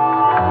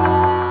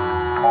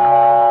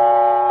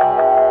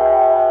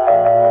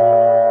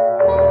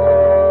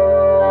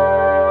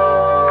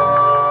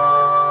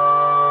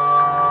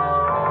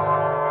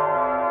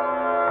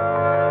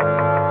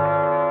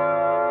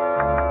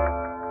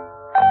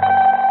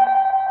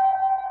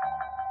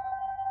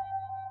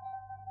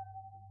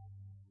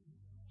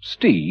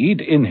 Steed,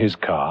 in his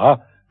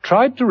car,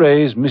 tried to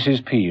raise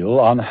Mrs. Peel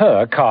on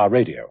her car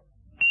radio.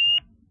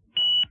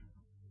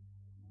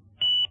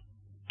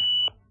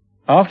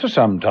 After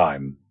some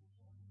time...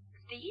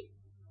 Steed?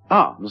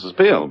 Ah, Mrs.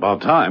 Peel,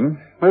 about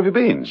time. Where have you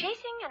been?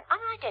 Chasing an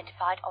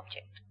unidentified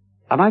object.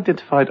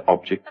 Unidentified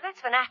object? Now,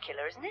 that's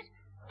vernacular, isn't it?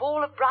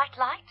 Ball of bright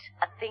light,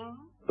 a thing.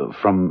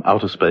 From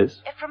outer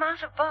space? From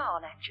out of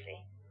barn,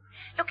 actually.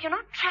 Look, you're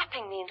not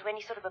trapping me into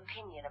any sort of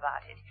opinion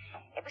about it.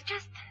 It was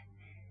just...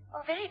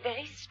 well, very,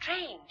 very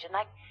strange, and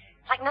like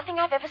nothing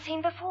I've ever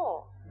seen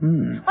before.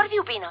 What have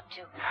you been up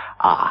to?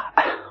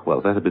 Ah,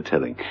 well, that'd be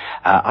telling.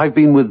 I've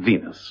been with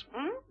Venus.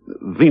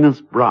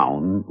 Venus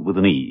Brown with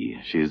an E.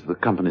 She's the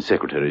company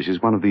secretary.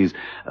 She's one of these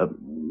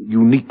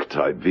unique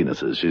type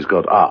Venuses. She's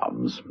got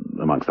arms,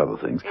 amongst other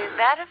things. Is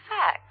that a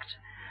fact?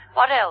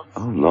 What else?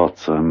 Oh,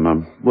 lots.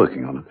 I'm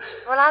working on it.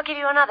 Well, I'll give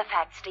you another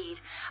fact, Steve.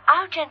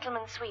 Our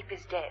gentleman sweep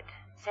is dead.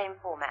 Same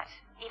format.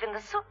 Even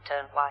the soot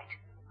turned white.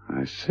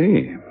 I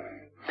see.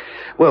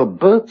 Well,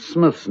 Bert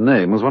Smith's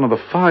name was one of the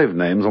 5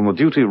 names on the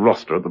duty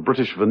roster at the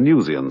British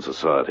Venusian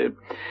Society.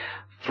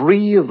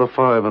 3 of the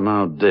 5 are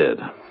now dead.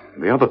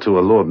 The other 2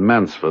 are Lord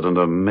Mansford and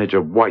a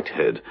Major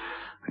Whitehead.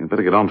 You'd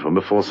better get on to him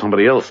before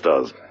somebody else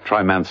does.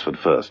 Try Mansford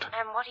first.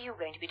 And what are you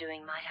going to be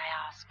doing, might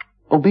I ask?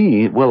 Oh,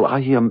 me? Well,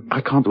 I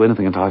can't do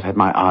anything until I've had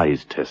my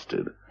eyes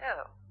tested.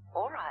 Oh,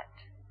 all right.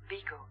 Be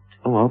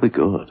good. Oh, I'll be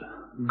good.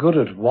 Good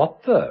at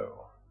what,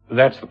 though?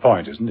 That's the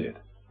point, isn't it?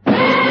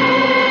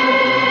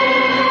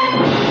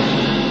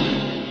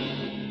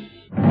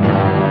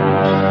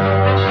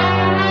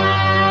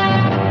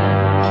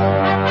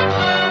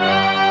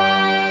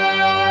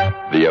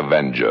 The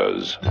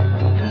Avengers.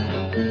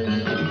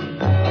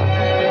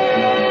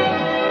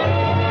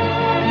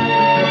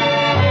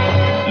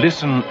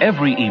 Listen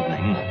every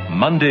evening,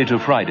 Monday to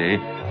Friday,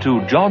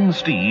 to John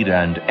Steed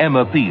and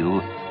Emma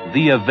Peel,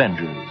 The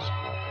Avengers.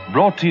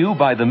 Brought to you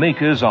by the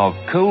makers of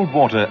Cold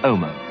Water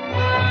Omo.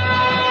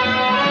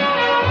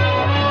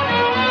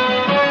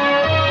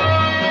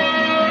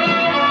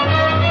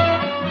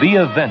 The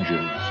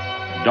Avengers.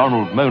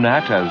 Donald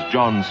Monat as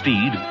John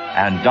Steed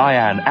and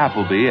Diane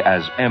Appleby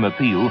as Emma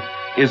Peel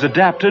is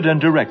adapted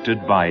and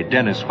directed by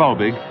Dennis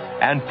Falbig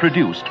and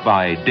produced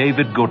by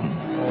David Gooden.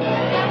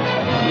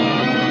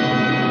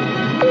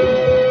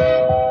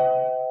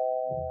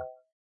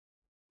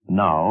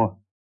 Now,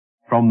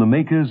 from the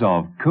makers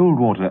of Cold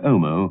Water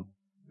Omo,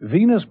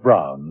 Venus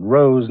Brown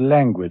rose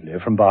languidly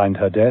from behind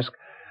her desk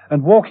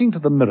and, walking to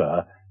the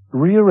mirror,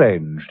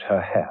 rearranged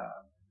her hair.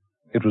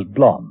 It was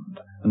blonde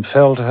and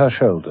fell to her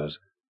shoulders.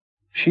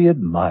 She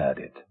admired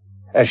it,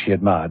 as she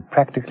admired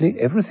practically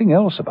everything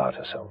else about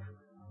herself.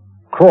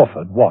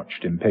 Crawford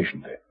watched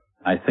impatiently.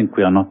 I think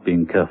we are not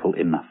being careful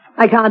enough.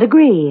 I can't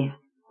agree.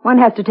 One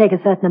has to take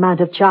a certain amount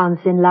of chance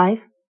in life.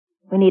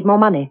 We need more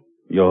money.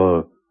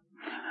 You're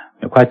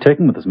quite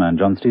taken with this man,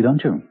 John Steed,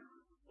 aren't you?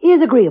 He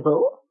is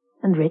agreeable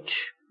and rich.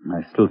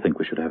 I still think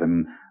we should have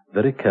him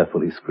very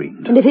carefully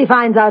screened. And if he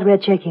finds out we're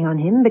checking on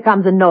him,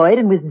 becomes annoyed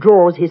and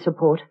withdraws his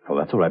support? Oh,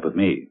 that's all right with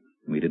me.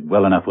 We did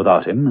well enough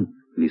without him.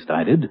 At least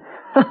I did.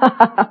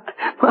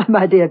 Why,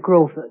 my dear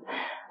Crawford,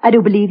 I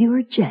do believe you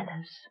are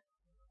jealous.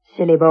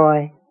 Silly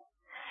boy.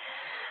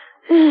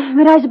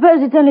 But I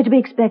suppose it's only to be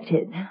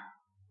expected.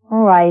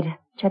 All right,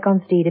 check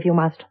on Steed if you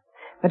must.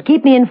 But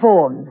keep me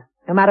informed.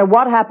 No matter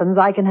what happens,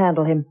 I can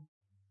handle him.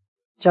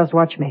 Just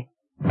watch me.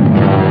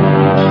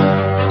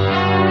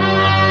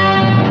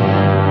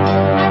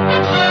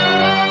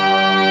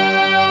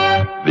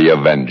 The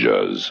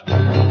Avengers.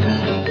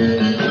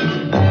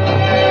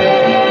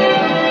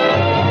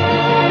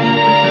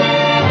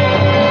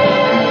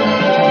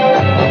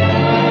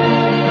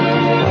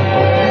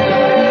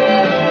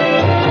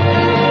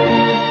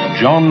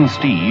 John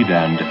Steed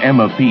and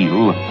Emma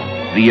Peel,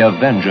 The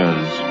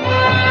Avengers.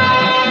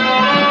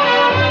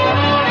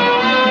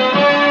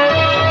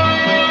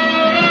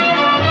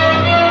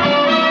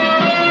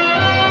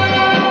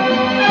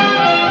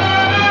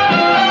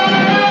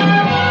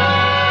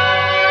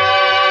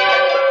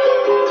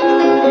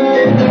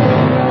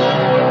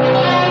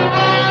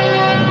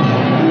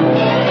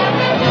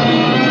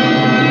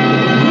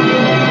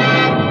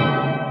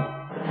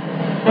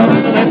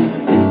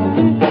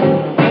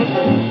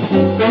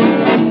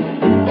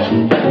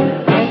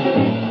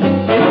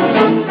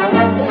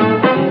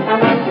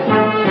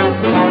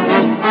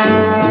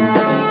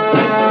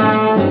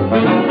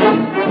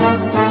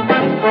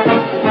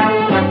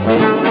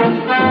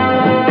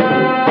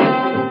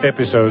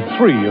 Episode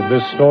 3 of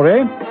this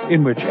story,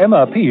 in which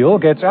Emma Peel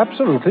gets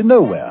absolutely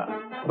nowhere,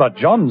 but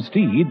John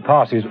Steed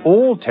passes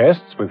all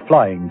tests with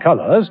flying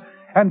colours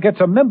and gets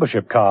a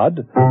membership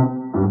card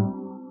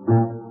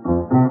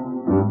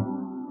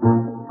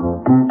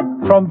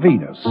from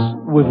Venus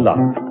with love.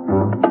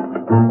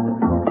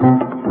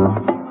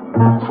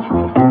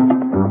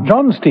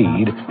 John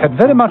Steed had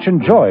very much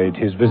enjoyed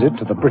his visit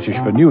to the British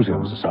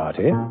Venusian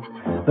Society.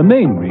 The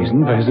main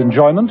reason for his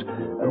enjoyment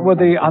were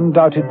the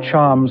undoubted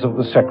charms of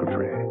the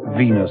secretary,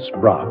 Venus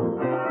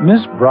Brown.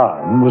 Miss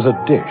Brown was a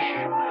dish,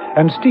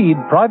 and Steed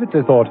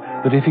privately thought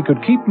that if he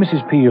could keep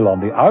Mrs. Peel on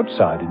the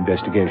outside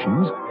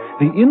investigations,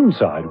 the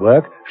inside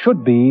work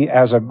should be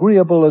as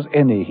agreeable as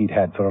any he'd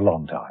had for a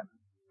long time.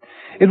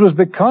 It was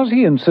because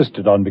he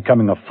insisted on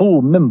becoming a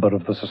full member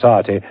of the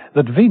society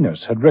that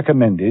Venus had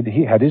recommended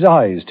he had his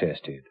eyes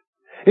tested.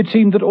 It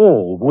seemed that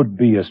all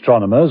would-be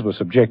astronomers were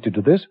subjected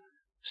to this.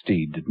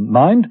 Steed didn't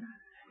mind.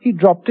 He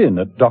dropped in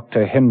at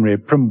Dr. Henry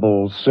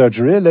Primble's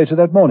surgery later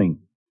that morning,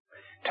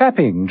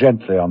 tapping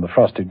gently on the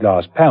frosted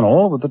glass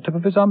panel with the tip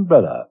of his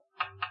umbrella.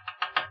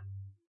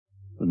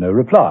 No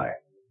reply.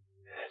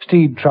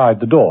 Steed tried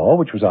the door,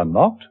 which was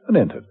unlocked, and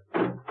entered.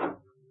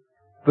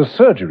 The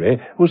surgery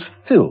was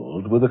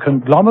filled with a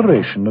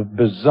conglomeration of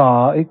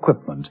bizarre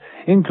equipment,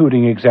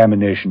 including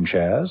examination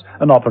chairs,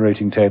 an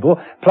operating table,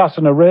 plus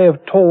an array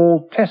of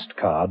tall test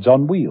cards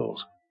on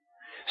wheels.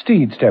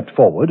 Steed stepped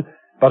forward,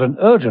 but an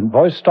urgent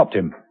voice stopped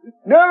him.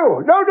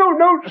 No,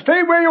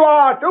 stay where you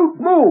are, don't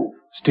move.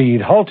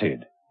 Steed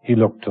halted. He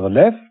looked to the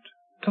left,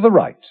 to the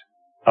right,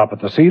 up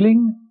at the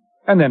ceiling,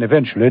 and then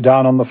eventually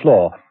down on the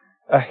floor.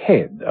 A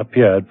head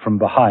appeared from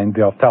behind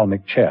the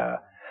ophthalmic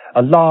chair,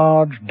 a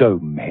large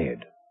dome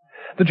head.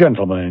 The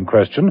gentleman in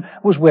question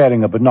was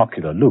wearing a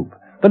binocular loupe,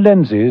 the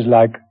lenses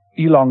like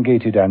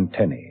elongated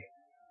antennae.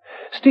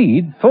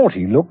 Steed thought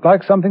he looked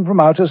like something from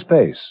outer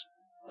space,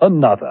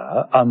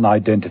 another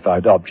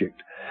unidentified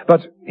object,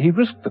 but he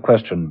risked the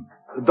question.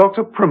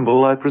 Dr.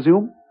 Primble, I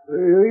presume?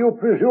 You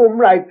presume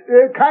right.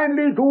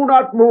 Kindly do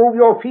not move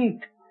your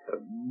feet.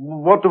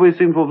 What do we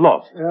seem to have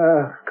lost?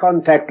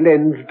 Contact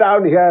lens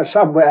down here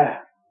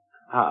somewhere.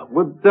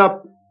 Would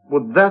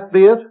that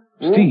be it?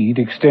 Steed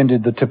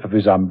extended the tip of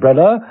his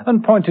umbrella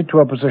and pointed to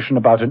a position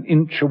about an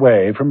inch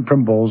away from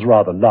Primble's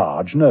rather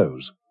large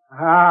nose.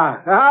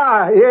 Yes,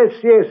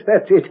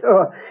 that's it.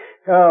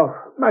 Oh,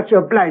 much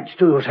obliged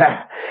to you,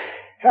 sir.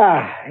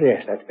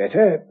 Yes, that's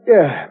better.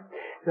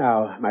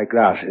 Now, my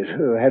glasses.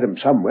 Had them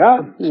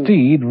somewhere.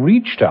 Steed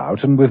reached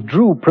out and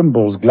withdrew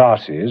Primble's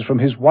glasses from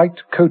his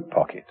white coat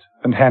pocket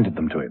and handed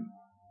them to him.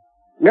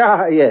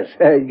 Yes,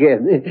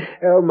 again.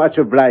 Much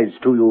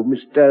obliged to you,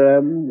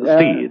 Mr.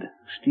 Steed.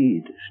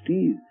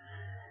 Steed.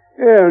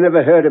 I've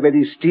never heard of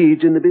any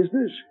Steeds in the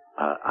business.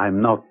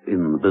 I'm not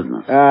in the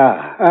business.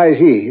 I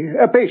see.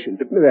 A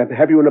patient.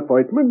 Have you an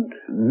appointment?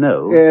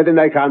 No. Then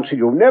I can't see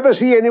you. Never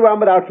see anyone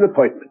without an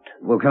appointment.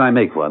 Well, can I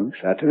make one?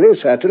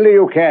 Certainly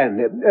you can.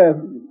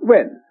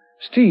 When?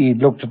 Steed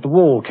looked at the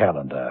wall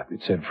calendar.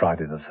 It said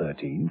Friday the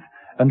 13th.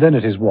 And then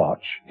at his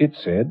watch, it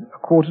said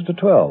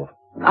 11:45.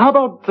 How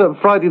about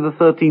Friday the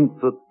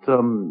 13th at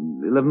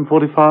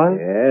 11:45?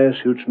 Yes,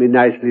 suits me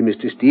nicely,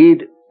 Mr.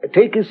 Steed.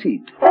 Take a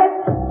seat.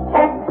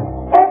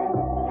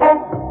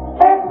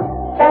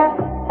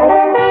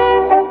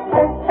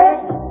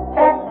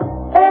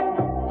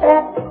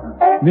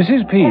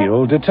 Mrs.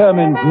 Peel,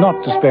 determined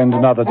not to spend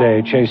another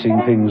day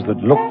chasing things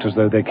that looked as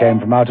though they came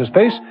from outer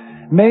space,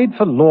 made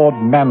for Lord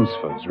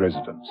Mansford's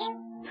residence.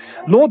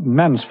 Lord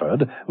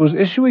Mansford was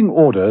issuing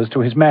orders to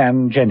his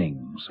man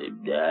Jennings.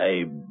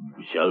 I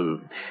shall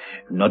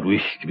not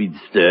wish to be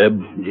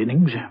disturbed,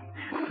 Jennings.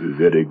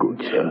 Very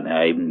good, sir.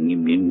 I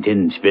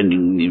intend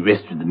spending the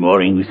rest of the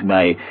morning with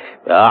my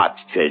art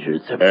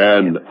treasures.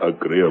 An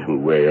agreeable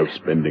way of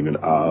spending an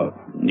hour.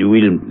 You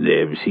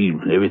will see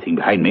everything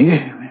behind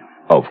me.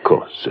 Of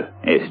course, sir.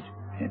 Yes.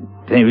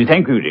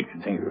 Thank you, Dick.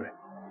 Thank you.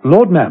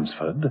 Lord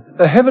Mansford,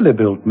 a heavily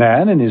built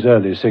man in his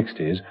early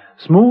 60s,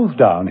 smoothed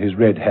down his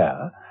red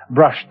hair,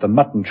 brushed the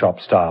mutton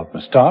chop-styled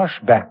moustache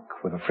back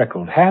with a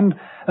freckled hand,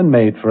 and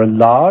made for a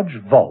large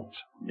vault.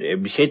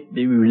 Set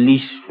the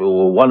release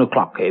for 1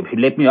 o'clock. If you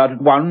let me out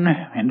at 1,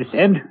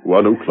 understand?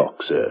 1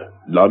 o'clock, sir.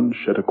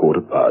 Lunch at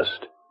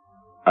 1:15.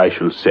 I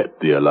shall set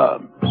the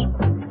alarms.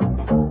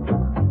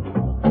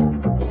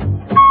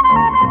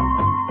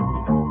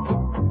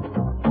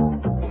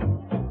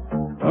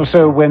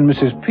 So when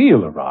Mrs.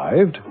 Peel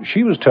arrived,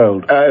 she was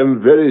told, I am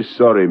very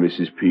sorry,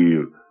 Mrs.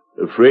 Peel.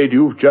 Afraid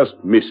you've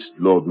just missed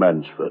Lord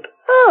Mansford.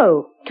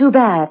 Oh, too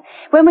bad.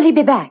 When will he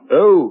be back?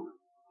 Oh,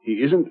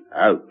 he isn't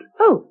out.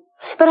 Oh,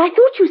 but I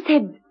thought you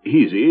said...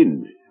 He's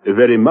in.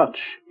 Very much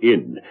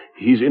in.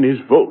 He's in his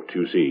vault,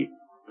 you see.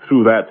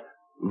 Through that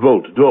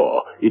vault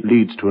door, it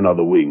leads to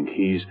another wing.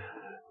 He's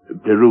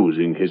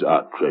perusing his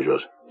art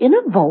treasures. In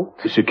a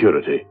vault?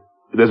 Security.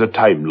 There's a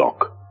time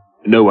lock.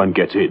 No one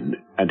gets in,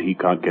 and he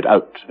can't get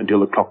out until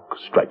the clock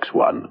strikes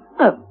 1.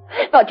 Oh,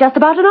 got just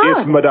about an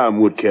hour. If Madame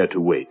would care to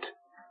wait.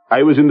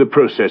 I was in the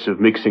process of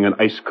mixing an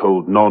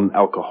ice-cold,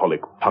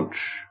 non-alcoholic punch.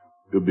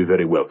 You'll be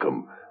very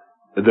welcome.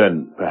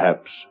 Then,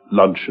 perhaps,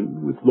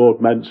 luncheon with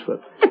Lord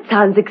Mansford. It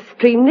sounds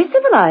extremely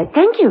civilized.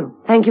 Thank you.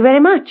 Thank you very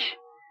much.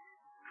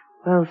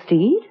 Well,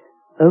 Steed,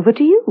 over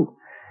to you.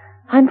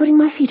 I'm putting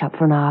my feet up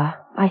for an hour.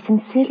 I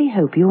sincerely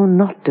hope you're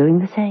not doing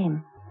the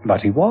same.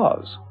 But he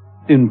was,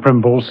 in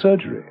Primble's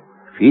surgery.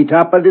 Feet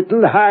up a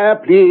little higher,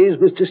 please,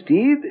 Mr.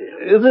 Steed.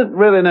 Is it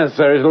really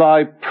necessary to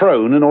lie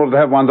prone in order to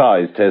have one's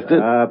eyes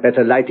tested?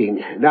 Better lighting.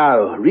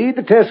 Now, read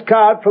the test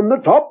card from the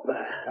top.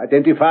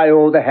 Identify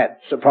all the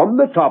hats. From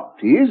the top,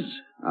 please.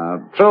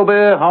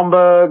 Trilby,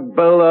 Homburg,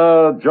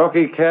 bowler,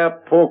 jockey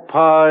cap, pork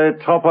pie,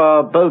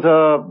 topper,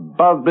 bolter,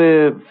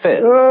 Busby,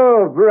 Fitz.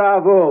 Oh,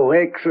 bravo.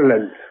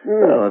 Excellent.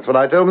 Well, that's what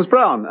I told Miss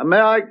Brown. May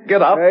I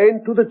get up?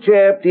 Into the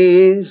chair,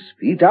 please.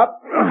 Feet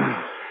up.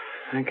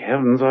 Thank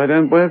heavens I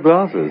don't wear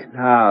glasses.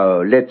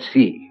 Now, let's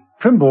see.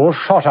 Primble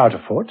shot out a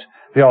foot,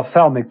 the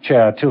ophthalmic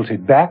chair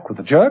tilted back with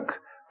a jerk.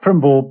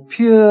 Primble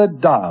peered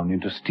down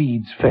into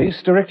Steed's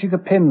face, directing a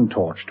pen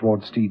torch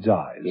towards Steed's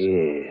eyes.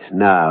 Yes,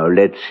 now,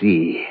 let's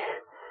see.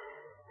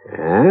 Yes.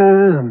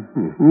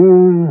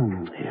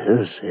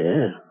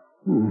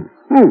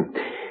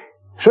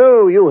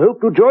 So, you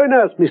hope to join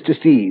us, Mr.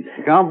 Steed?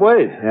 Can't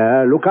wait.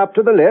 Look up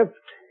to the left.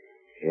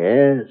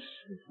 Yes.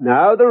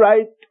 Now the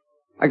right.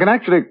 I can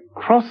actually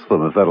cross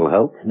them if that'll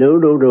help.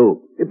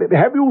 No.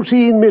 Have you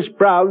seen Miss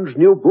Brown's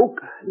new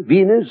book,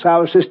 Venus,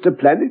 Our Sister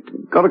Planet?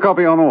 Got a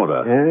copy on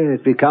order.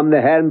 It's become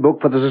the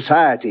handbook for the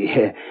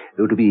society.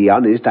 Though, to be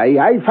honest,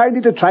 I find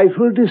it a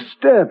trifle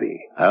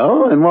disturbing.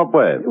 Oh? In what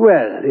way?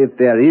 Well, if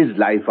there is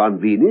life on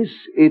Venus,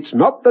 it's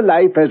not the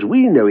life as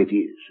we know it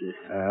is.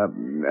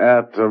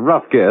 At a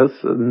rough guess,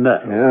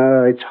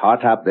 no. It's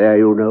hot up there,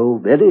 you know.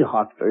 Very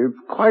hot. It's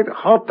quite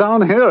hot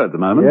down here at the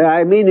moment.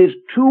 I mean, it's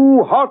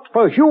too hot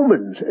for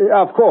humans.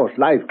 Of course,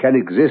 life can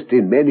exist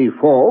in many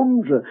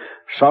forms.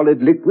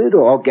 Solid, liquid,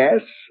 or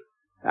gas.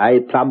 I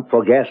plump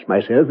for gas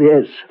myself,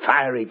 yes.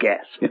 Fiery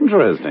gas.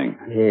 Interesting.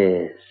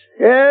 Yes.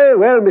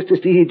 Well, Mr.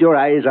 Steed, your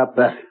eyes are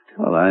perfect.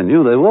 Well, I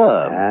knew they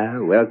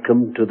were.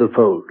 Welcome to the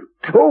fold.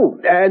 Oh,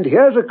 and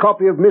here's a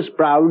copy of Miss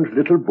Brown's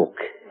little book.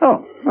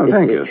 Oh,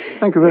 thank you.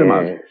 Thank you very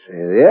much. Yes,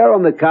 there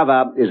on the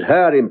cover is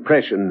her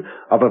impression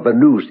of a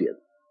Venusian.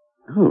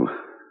 Oh,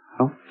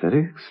 how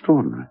very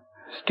extraordinary.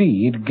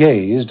 Steed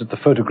gazed at the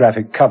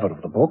photographic cover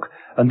of the book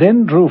and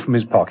then drew from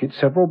his pocket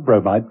several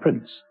bromide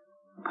prints.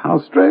 How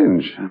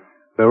strange.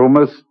 They're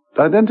almost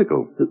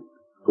identical.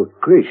 Good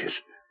gracious.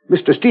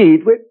 Mr.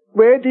 Steed,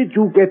 where did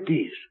you get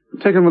these?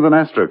 Taken with an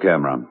astro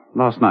camera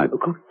last night.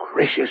 Good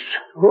gracious.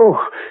 Oh,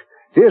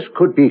 this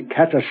could be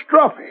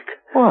catastrophic.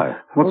 Why?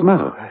 What's the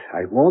matter?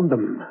 I warned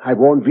them. I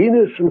warned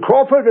Venus and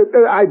Crawford.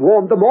 I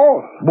warned them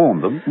all.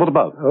 Warned them? What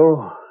about?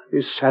 Oh,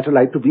 this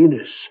satellite to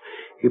Venus.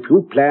 If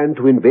you plan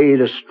to invade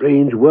a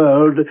strange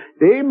world,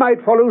 they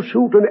might follow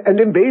suit and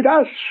invade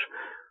us.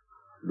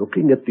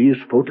 Looking at these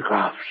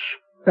photographs,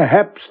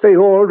 perhaps they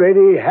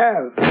already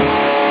have.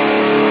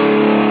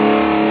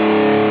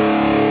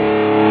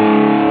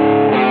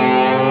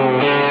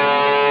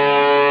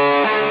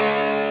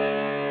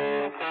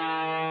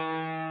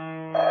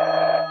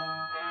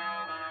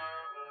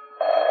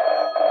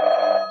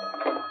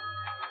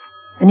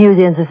 The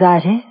Venusian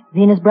Society.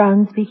 Venus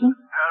Brown speaking.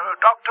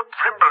 Dr.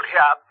 Primble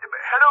here.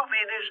 Hello,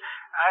 Venus.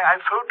 I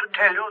phoned to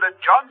tell you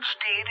that John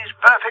Steed is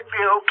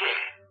perfectly okay.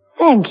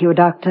 Thank you,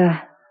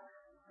 Doctor.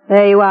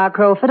 There you are,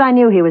 Crawford. I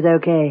knew he was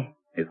okay.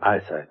 His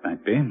eyesight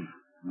might be.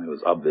 There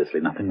was obviously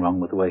nothing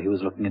wrong with the way he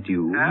was looking at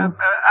you.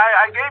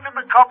 I gave him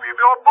a copy of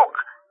your book,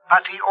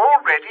 but he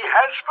already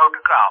has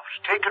photographs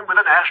taken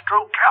with an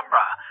astro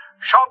camera.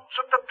 Shots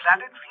of the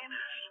planet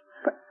Venus.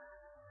 But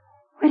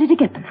where did he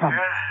get them from?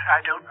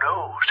 I don't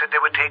know. Said they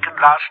were taken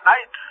last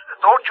night.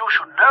 Thought you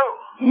should know.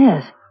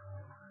 Yes.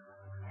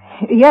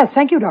 Yes,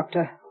 thank you,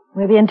 Doctor.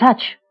 We'll be in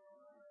touch.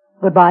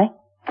 Goodbye.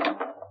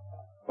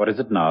 What is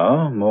it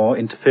now? More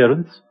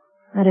interference?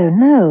 I don't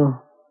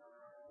know.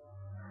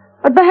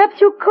 But perhaps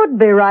you could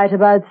be right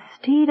about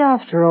Steed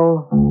after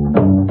all.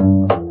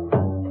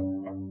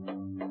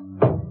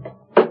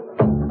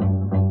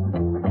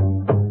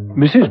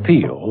 Mrs.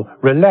 Peel,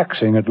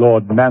 relaxing at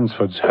Lord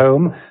Mansford's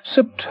home,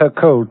 sipped her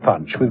cold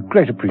punch with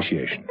great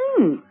appreciation.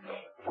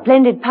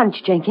 Splendid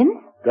punch, Jenkins.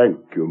 Thank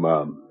you,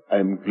 ma'am.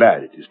 I'm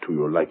glad it is to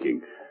your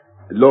liking.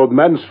 Lord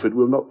Mansford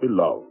will not be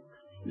long.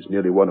 It is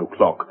nearly 1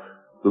 o'clock.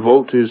 The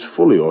vault is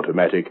fully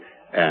automatic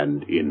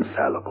and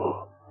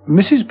infallible.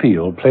 Mrs.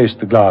 Peel placed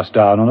the glass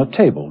down on a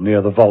table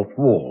near the vault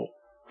wall.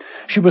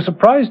 She was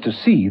surprised to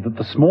see that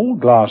the small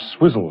glass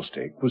swizzle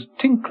stick was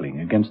tinkling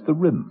against the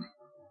rim.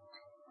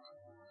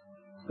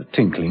 The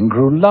tinkling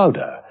grew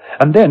louder,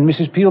 and then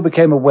Mrs. Peel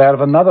became aware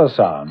of another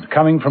sound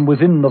coming from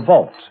within the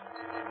vault.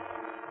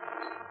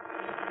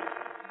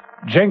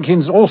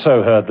 Jenkins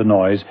also heard the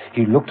noise.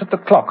 He looked at the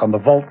clock on the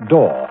vault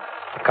door.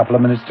 A couple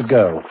of minutes to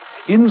go.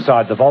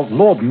 Inside the vault,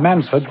 Lord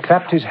Mansford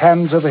clapped his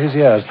hands over his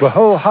ears. The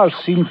whole house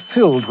seemed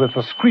filled with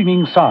the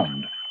screaming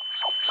sound.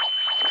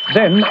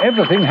 Then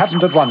everything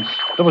happened at once.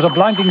 There was a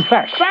blinding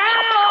flash.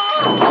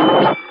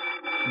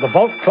 The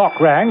vault clock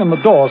rang and the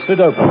door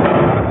slid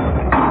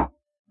open.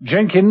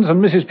 Jenkins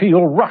and Mrs.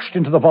 Peel rushed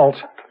into the vault.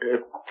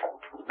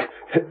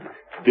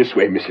 This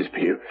way, Mrs.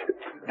 Peel.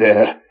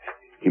 There.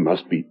 He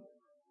must be.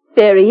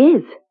 There he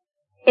is.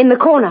 In the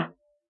corner.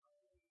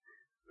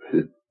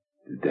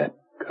 That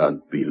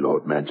can't be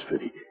Lord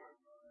Mansford.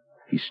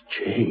 He's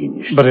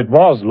changed. But it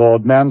was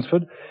Lord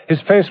Mansford. His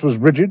face was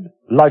rigid,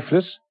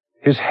 lifeless,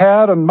 his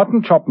hair and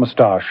mutton chop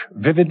moustache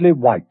vividly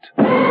white.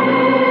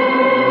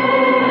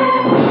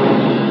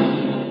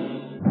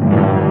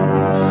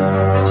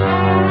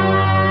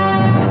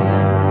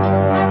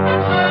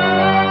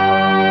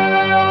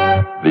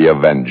 The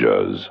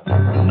Avengers.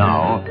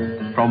 Now,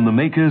 from the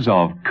makers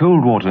of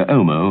Cold Water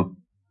Omo.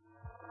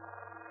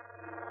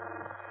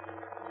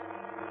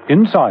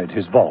 Inside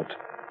his vault,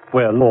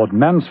 where Lord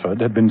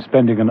Mansford had been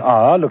spending an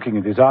hour looking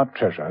at his art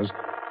treasures,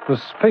 the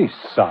space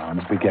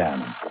sounds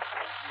began.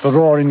 The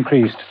roar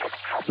increased.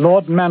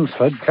 Lord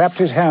Mansford clapped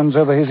his hands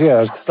over his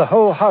ears. The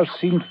whole house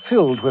seemed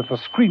filled with the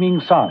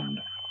screaming sound.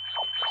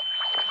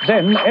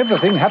 Then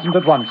everything happened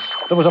at once.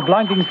 There was a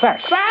blinding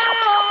flash.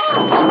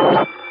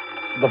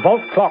 The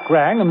vault clock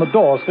rang and the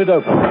door slid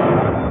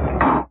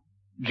open.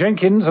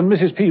 Jenkins and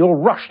Mrs. Peel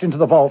rushed into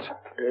the vault.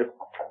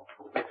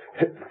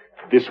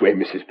 This way,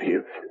 Mrs.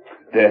 Peel.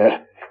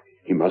 There.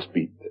 He must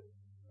be.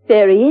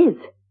 There he is.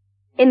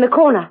 In the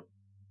corner.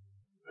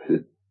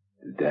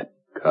 That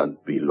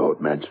can't be Lord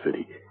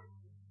Mansford.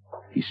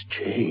 He's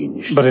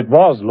changed. But it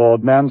was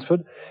Lord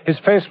Mansford. His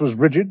face was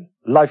rigid,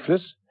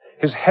 lifeless,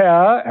 his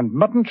hair and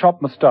mutton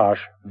chop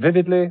moustache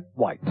vividly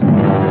white.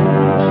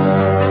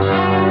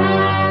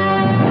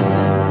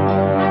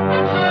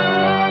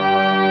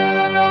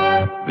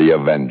 The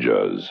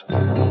Avengers.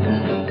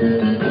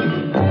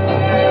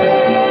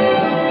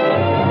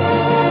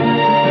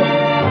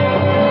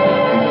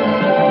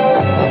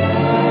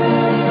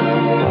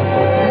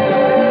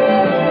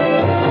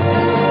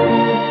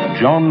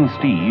 John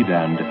Steed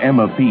and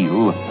Emma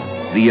Peel,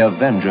 The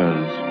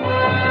Avengers.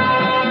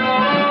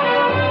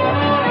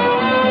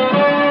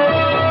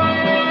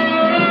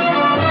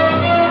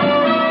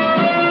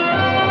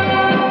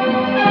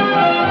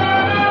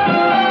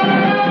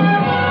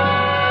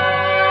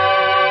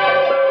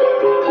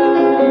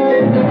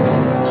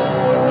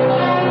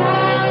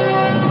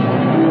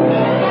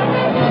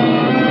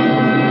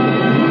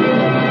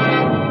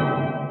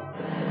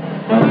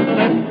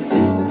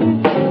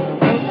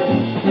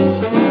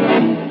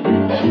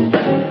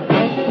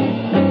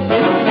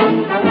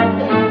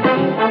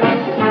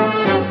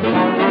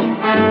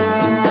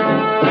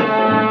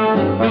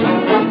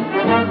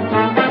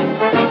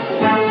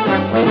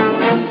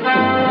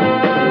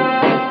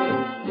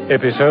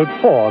 Episode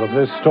 4 of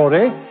this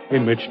story,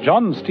 in which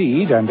John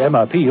Steed and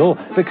Emma Peel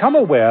become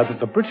aware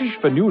that the British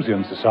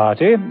Venusian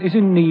Society is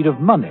in need of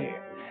money,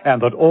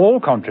 and that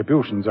all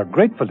contributions are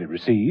gratefully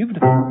received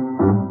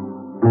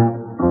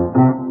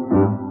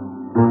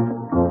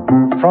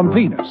from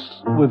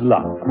Venus with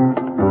love.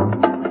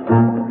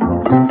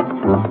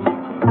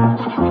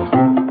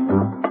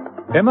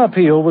 Emma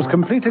Peel was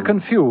completely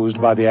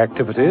confused by the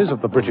activities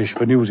of the British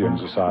Venusian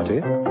Society.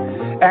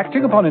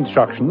 Acting upon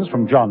instructions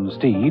from John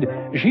Steed,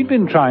 she'd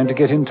been trying to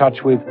get in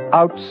touch with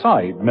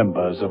outside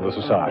members of the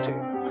society.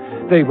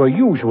 They were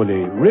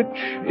usually rich,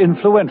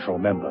 influential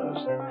members,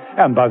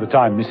 and by the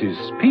time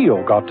Mrs.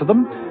 Peel got to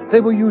them, they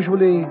were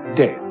usually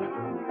dead.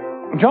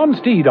 John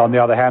Steed, on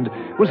the other hand,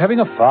 was having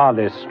a far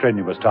less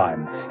strenuous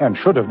time, and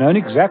should have known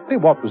exactly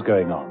what was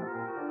going on.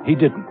 He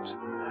didn't.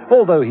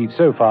 Although he'd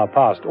so far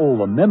passed all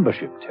the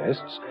membership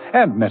tests,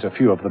 and met a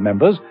few of the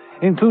members,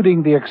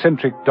 including the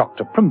eccentric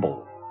Dr.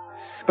 Primble.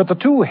 But the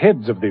two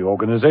heads of the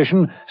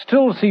organization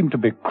still seemed to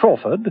be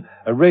Crawford,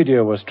 a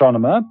radio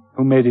astronomer,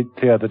 who made it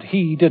clear that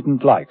he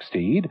didn't like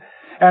Steed,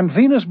 and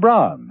Venus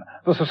Brown,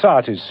 the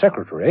society's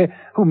secretary,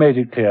 who made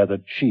it clear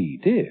that she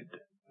did.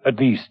 At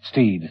least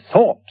Steed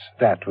thought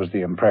that was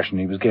the impression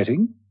he was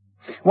getting.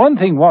 One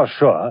thing was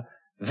sure,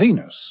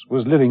 Venus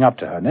was living up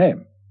to her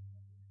name.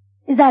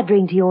 Is that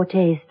drink to your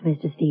taste,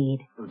 Mr. Steed?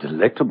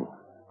 Delectable.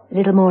 A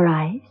little more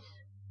ice?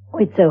 Oh,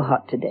 it's so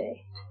hot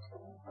today.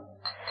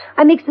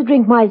 I mix the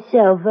drink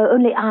myself, though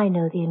only I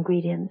know the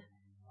ingredients.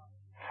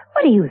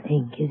 What do you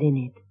think is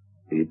in it?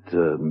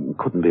 It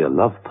couldn't be a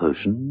love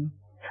potion.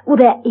 Well,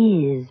 there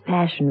is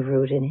passion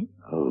fruit in it.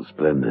 Oh,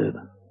 splendid.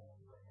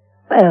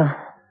 Well,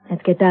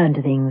 let's get down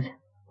to things.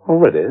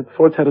 Already?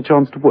 Before it's had a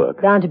chance to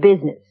work? Down to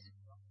business.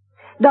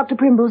 Dr.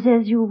 Primble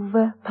says you've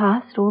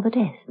passed all the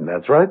tests.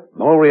 That's right.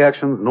 All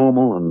reactions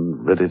normal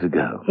and ready to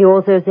go. He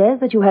also says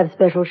that you have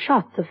special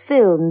shots of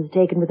films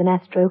taken with an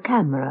astro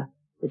camera,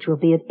 which will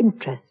be of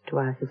interest to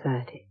our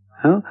society.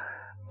 Huh?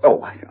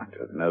 Oh, I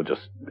don't know,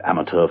 just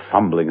amateur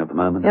fumbling at the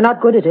moment. You're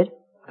not good at it.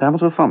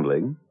 Amateur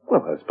fumbling?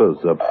 Well, I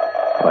suppose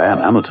I am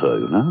amateur,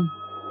 you know.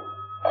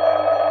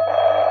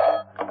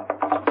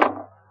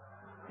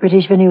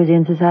 British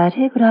Venusian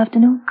Society, good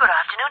afternoon. Good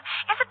afternoon.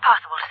 Is it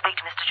possible to speak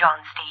to Mr. John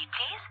Steed,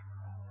 please?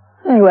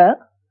 Very well.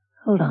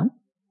 Hold on.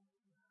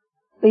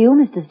 For you,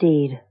 Mr.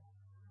 Steed.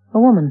 A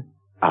woman.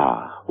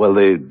 Ah, well,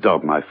 they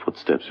dog my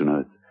footsteps, you know.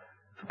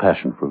 It's a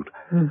passion fruit.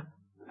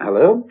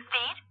 Hello?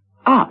 Steed?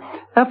 Ah,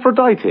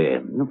 Aphrodite.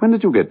 When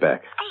did you get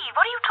back? Steed,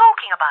 what are you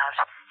talking about?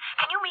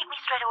 Can you meet me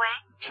straight away?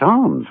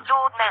 Charmed.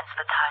 Lord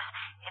Mansford's house.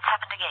 It's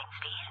happened again,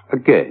 Steed.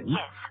 Again?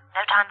 Yes.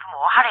 No time for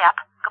more. Hurry up.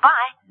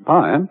 Goodbye.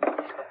 Bye.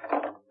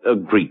 A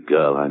Greek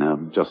girl, I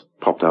know. Just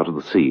popped out of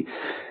the sea.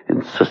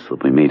 Insists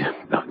that we meet.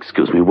 Oh,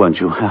 excuse me, won't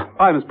you?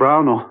 Bye, Miss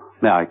Brown, or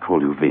may I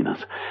call you Venus?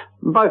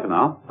 Bye for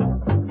now.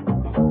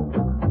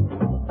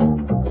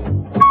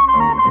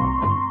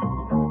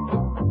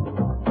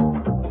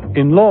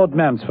 In Lord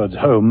Mansford's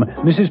home,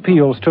 Mrs.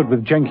 Peel stood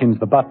with Jenkins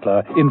the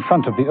butler in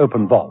front of the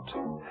open vault.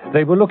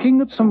 They were looking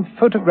at some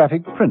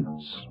photographic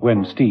prints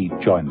when Steed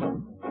joined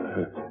them.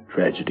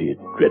 Tragedy,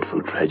 a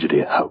dreadful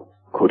tragedy. How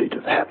could it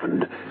have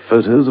happened?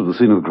 Photos of the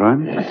scene of the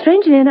crime?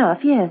 Strangely enough,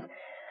 yes.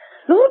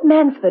 Lord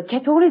Mansford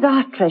kept all his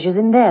art treasures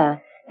in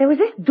there. There was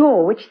this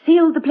door which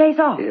sealed the place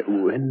off.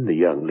 When the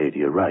young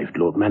lady arrived,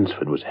 Lord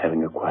Mansford was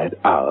having a quiet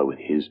hour with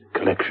his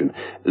collection.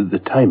 The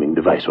timing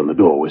device on the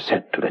door was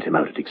set to let him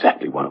out at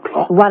exactly 1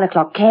 o'clock. 1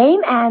 o'clock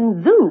came,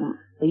 and zoom,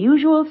 the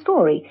usual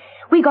story.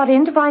 We got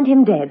in to find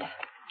him dead.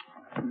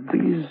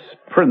 These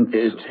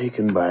prints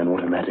taken by an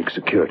automatic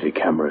security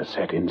camera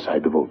set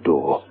inside the vault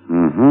door.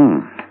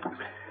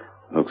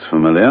 Mm-hmm. Looks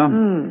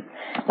familiar.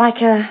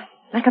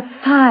 Like a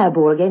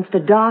fireball against a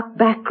dark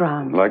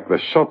background. Like the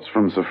shots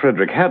from Sir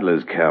Frederick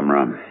Hadley's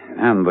camera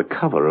and the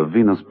cover of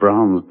Venus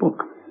Brown's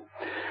book.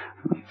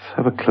 Let's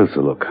have a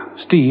closer look.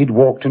 Steed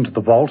walked into the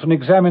vault and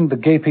examined the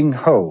gaping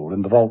hole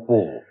in the vault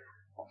wall.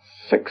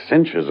 6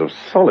 inches of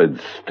solid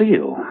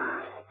steel.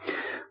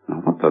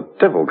 Now, what the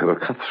devil could have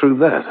cut through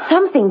that?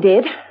 Something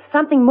did.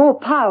 Something more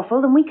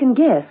powerful than we can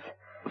guess.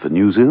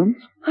 Venusians?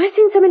 I've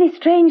seen so many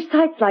strange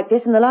sights like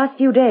this in the last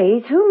few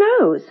days. Who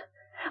knows?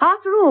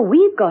 After all,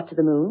 we've got to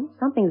the moon.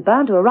 Something's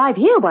bound to arrive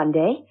here one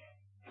day.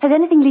 Has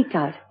anything leaked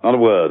out? Not a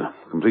word.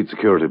 Complete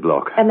security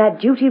block. And that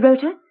duty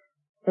rota?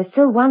 There's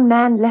still one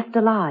man left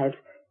alive.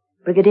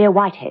 Brigadier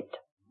Whitehead.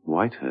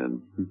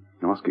 Whitehead?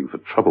 Asking for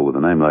trouble with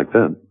a name like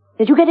that.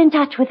 Did you get in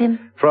touch with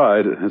him?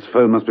 Tried. His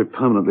phone must be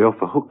permanently off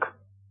the hook.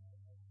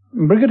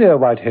 Brigadier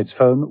Whitehead's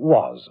phone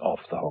was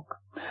off the hook.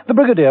 The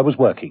Brigadier was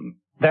working.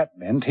 That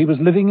meant he was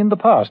living in the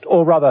past,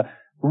 or rather,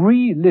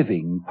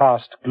 reliving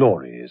past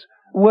glories.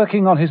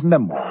 Working on his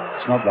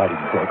memoirs, not writing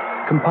a book,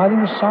 compiling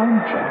a sound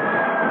check.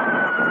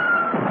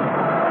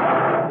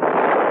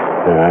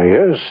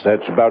 Yes,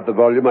 that's about the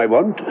volume I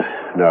want.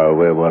 Now,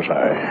 where was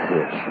I?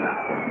 Yes,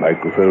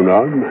 microphone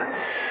on.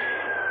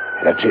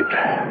 That's it.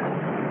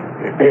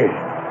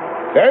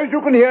 As you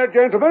can hear,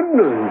 gentlemen,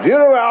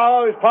 0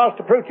 hour is fast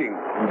approaching.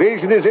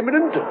 Invasion is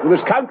imminent. We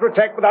must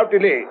counterattack without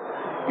delay.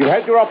 You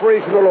had your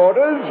operational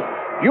orders.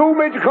 You,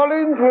 Major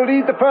Collins, will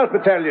lead the 1st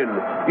Battalion.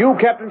 You,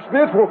 Captain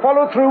Smith, will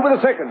follow through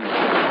with the 2nd.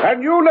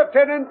 And you,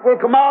 Lieutenant, will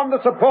command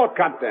the support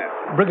company.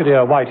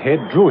 Brigadier Whitehead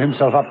drew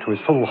himself up to his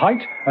full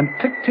height and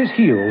clicked his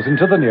heels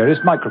into the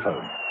nearest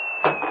microphone.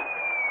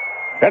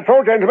 That's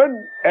all,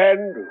 gentlemen,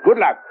 and good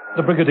luck.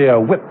 The Brigadier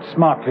whipped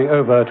smartly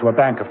over to a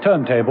bank of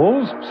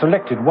turntables,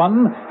 selected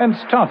one, and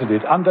started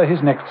it under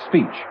his next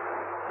speech.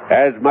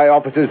 As my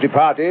officers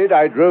departed,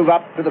 I drove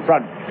up to the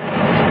front.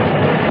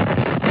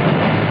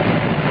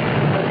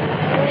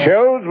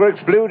 Shells were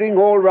exploding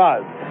all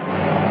round.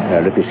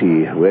 Now, let me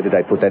see. Where did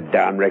I put that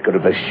damn record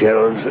of the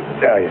shells?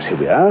 Ah, yes, here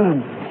we are.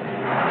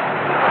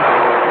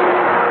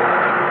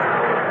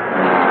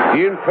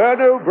 The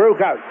inferno broke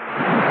out.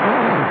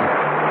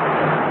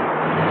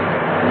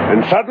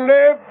 And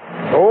suddenly,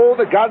 all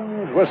the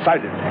guns were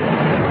silent.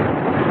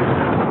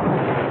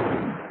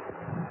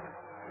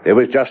 There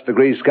was just the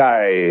grey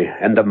sky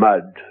and the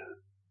mud.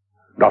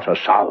 Not a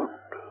sound.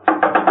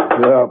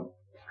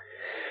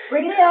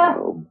 Brigadier!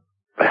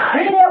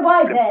 Brigadier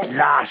Whitehead!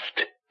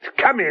 Last.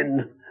 Come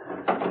in.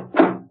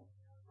 I'm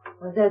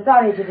so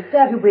sorry to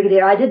disturb you,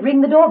 Brigadier. I did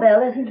ring the doorbell.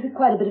 There seems to be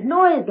quite a bit of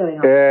noise going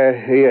on.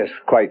 Yes,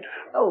 quite.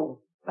 Oh,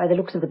 by the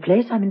looks of the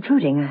place, I'm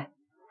intruding.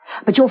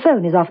 But your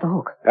phone is off the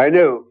hook. I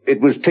know. It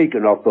was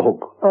taken off the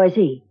hook. Oh, I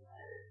see.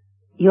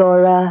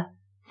 You're,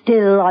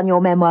 still on your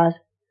memoirs?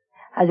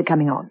 How's it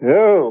coming on?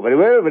 Oh, very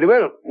well, very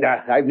well.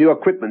 I've new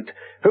equipment.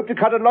 Hope to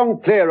cut a long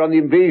player on the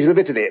invasion of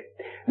Italy.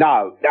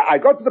 Now, I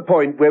got to the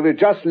point where we've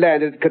just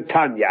landed at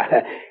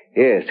Catania.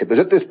 Yes, it was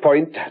at this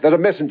point that a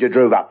messenger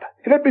drove up.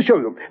 Let me show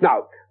you.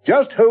 Now,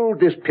 just hold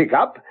this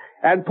pickup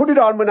and put it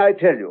on when I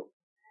tell you.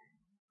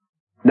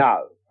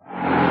 Now.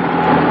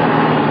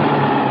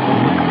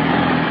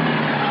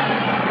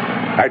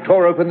 I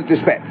tore open the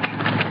dispatch.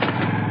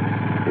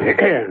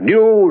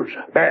 News,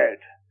 bad.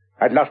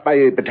 I'd lost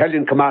my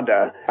battalion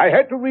commander. I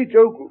had to reach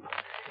O Group.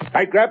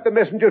 I grabbed the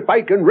messenger's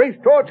bike and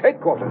raced towards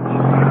headquarters.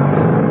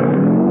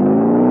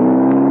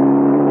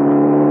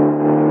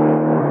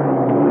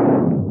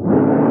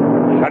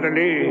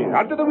 Suddenly,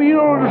 under the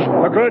wheels,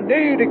 a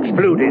grenade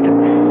exploded.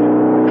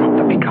 Drop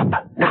the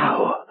pickup.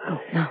 Now. Oh,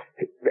 no.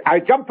 I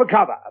jumped for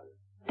cover.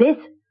 This?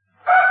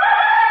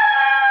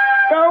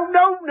 No.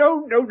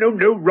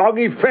 Wrong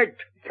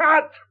effect.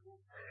 Cut.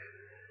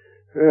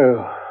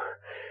 Oh,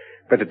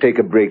 better take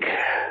a break.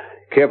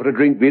 Care for a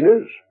drink,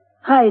 Venus?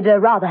 I'd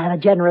rather have a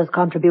generous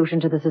contribution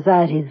to the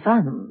Society's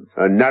funds.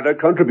 Another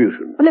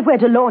contribution? Well, if we're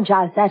to launch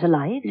our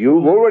satellite...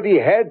 You've already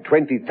had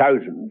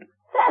 20,000.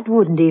 That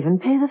wouldn't even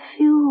pay the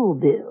fuel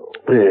bill.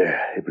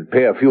 It would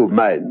pay a few of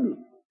mine.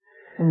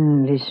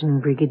 Listen,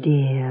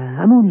 Brigadier,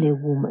 I'm only a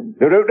woman.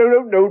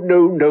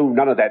 No,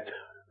 none of that.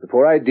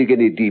 Before I dig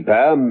any deeper,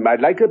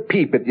 I'd like a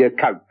peep at the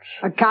accounts.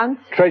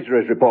 Accounts?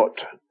 Treasurer's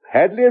report.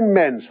 Hadley and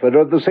Mansford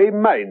are of the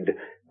same mind.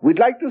 We'd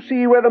like to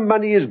see where the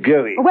money is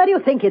going. Where do you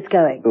think it's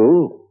going?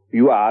 Oh,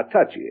 you are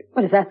touchy.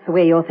 Well, if that's the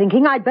way you're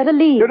thinking, I'd better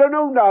leave. No,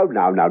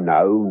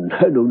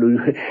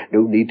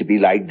 need to be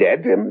like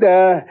that.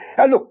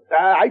 Look,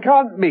 I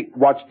can't make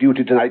watch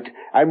duty tonight.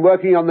 I'm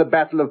working on the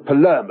Battle of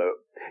Palermo.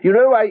 You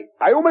know, I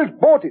almost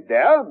bought it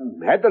there.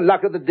 Had the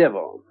luck of the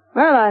devil.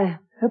 Well, I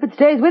hope it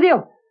stays with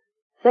you.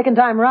 Second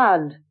time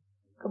round.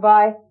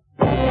 Goodbye.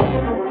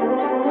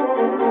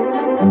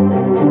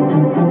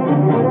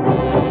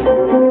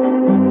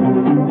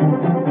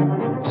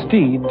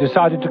 Steed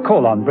decided to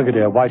call on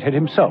Brigadier Whitehead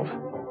himself.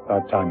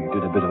 About time you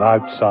did a bit of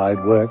outside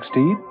work,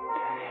 Steed.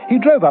 He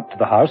drove up to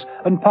the house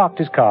and parked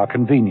his car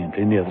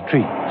conveniently near the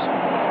trees.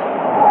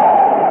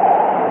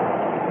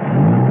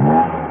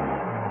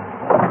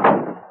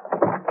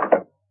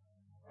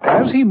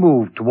 As he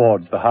moved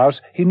towards the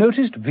house, he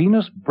noticed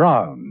Venus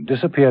Brown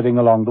disappearing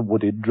along the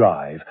wooded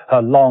drive,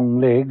 her long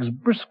legs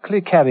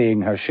briskly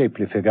carrying her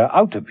shapely figure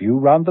out of view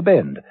round the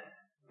bend.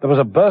 There was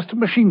a burst of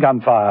machine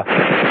gun fire.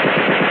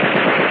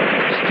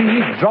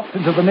 Steed dropped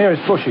into the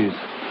nearest bushes.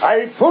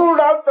 I pulled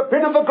out the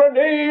pin of the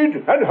grenade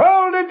and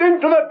hurled it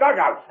into the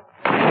dugout.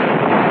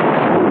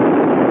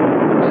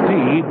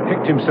 Steed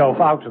picked himself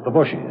out of the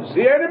bushes.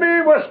 The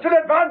enemy was still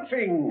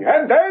advancing,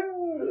 and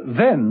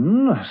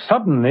Then,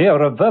 suddenly, a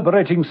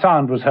reverberating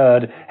sound was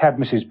heard. Had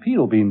Mrs.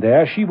 Peel been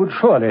there, she would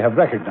surely have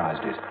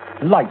recognized it.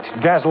 Light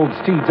dazzled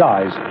Steed's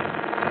eyes.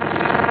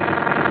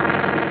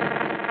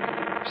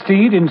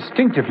 Steed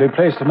instinctively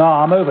placed an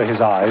arm over his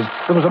eyes.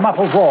 There was a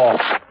muffled roar.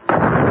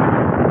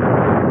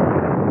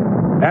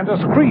 And a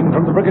scream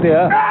from the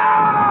Brigadier.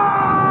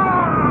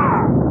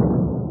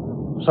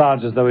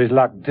 Sounds as though his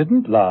luck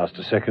didn't last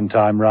a second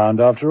time round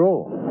after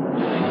all.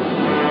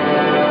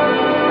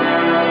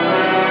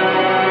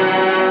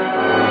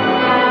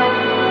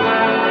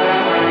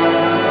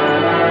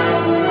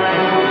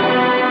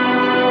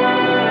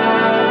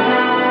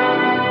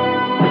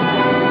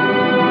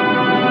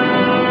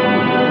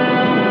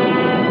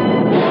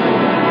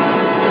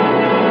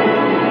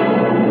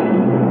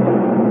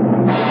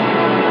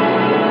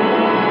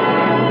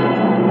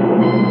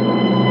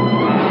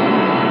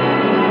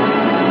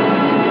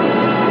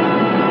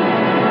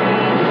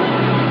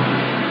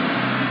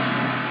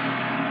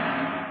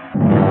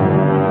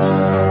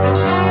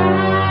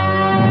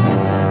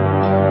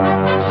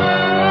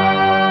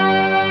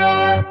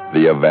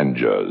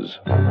 Avengers.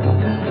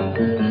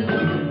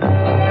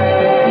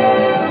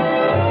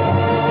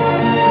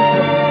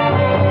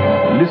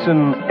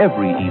 Listen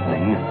every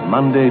evening,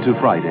 Monday to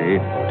Friday,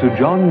 to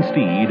John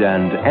Steed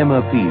and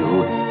Emma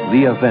Peel,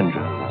 The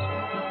Avengers.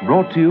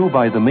 Brought to you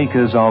by the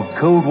makers of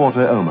Cold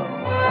Water Omo.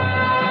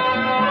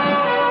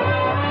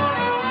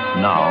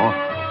 Now,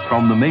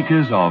 from the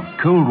makers of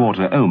Cold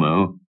Water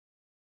Omo,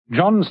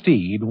 John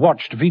Steed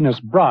watched Venus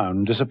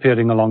Brown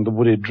disappearing along the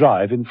wooded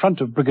drive in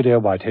front of Brigadier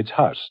Whitehead's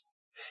house.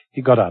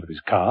 He got out of his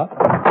car.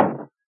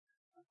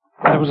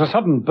 There was a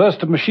sudden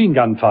burst of machine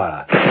gun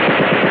fire.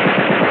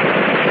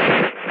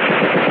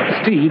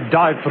 Steed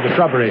dived for the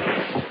shrubbery. The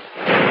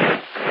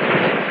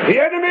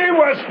enemy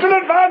was still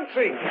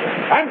advancing,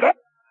 and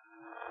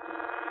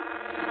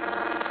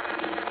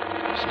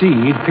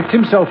Steed picked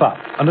himself up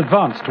and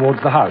advanced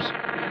towards the house.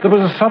 There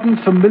was a sudden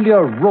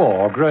familiar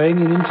roar growing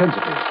in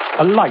intensity.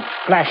 A light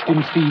flashed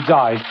in Steed's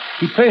eyes.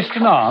 He placed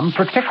an arm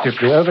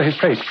protectively over his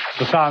face.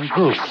 The sound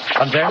grew,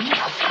 and then...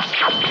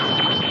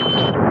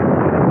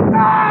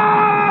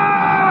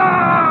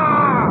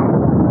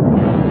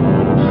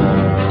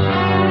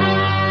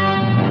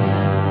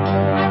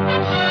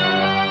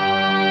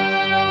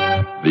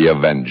 The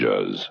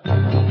Avengers.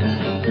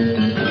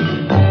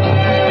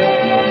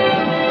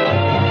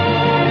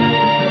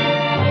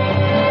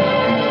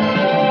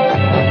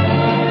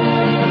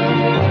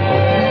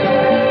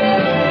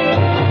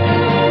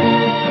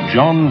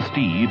 John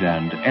Steed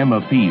and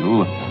Emma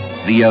Peel,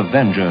 The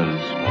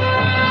Avengers.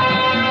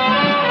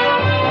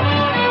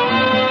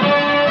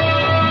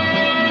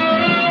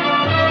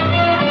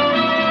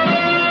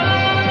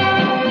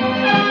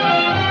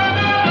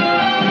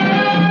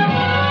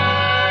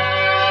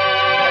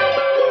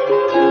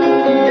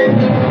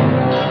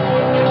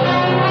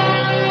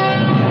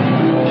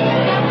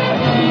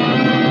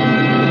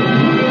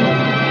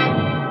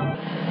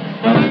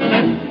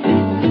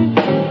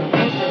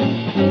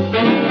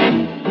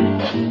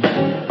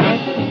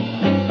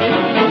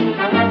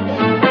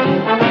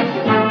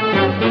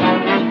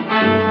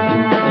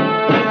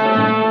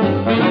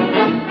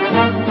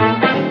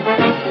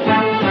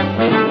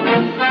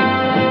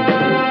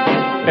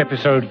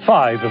 Episode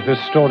 5 of this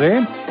story,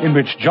 in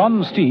which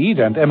John Steed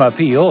and Emma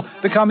Peel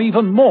become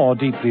even more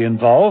deeply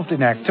involved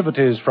in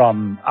activities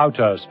from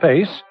outer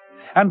space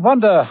and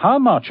wonder how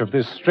much of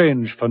this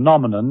strange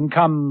phenomenon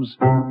comes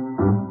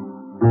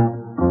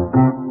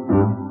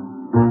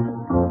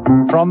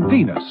from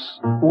Venus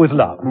with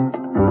love.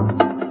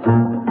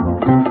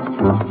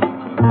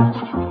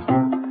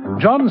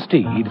 John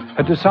Steed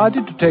had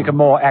decided to take a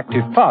more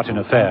active part in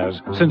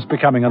affairs since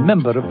becoming a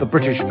member of the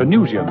British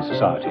Venusian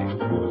Society.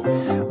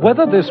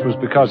 Whether this was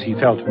because he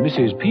felt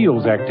Mrs.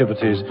 Peel's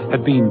activities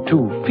had been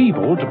too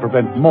feeble to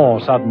prevent more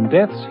sudden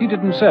deaths, he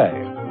didn't say.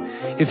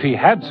 If he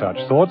had such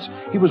thoughts,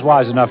 he was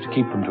wise enough to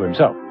keep them to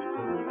himself.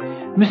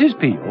 Mrs.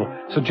 Peel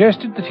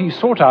suggested that he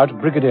sort out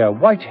Brigadier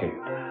Whitehead,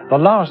 the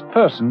last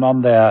person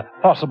on their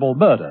possible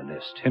murder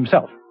list,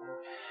 himself.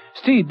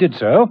 Steed did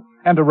so,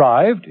 and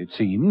arrived, it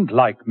seemed,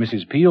 like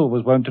Mrs. Peel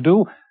was wont to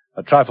do,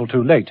 a trifle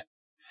too late.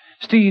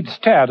 Steed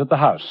stared at the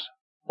house.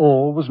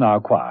 All was now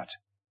quiet.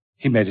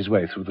 He made his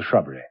way through the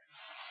shrubbery.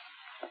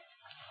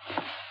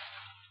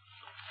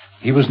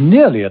 He was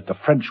nearly at the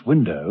French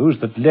windows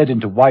that led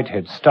into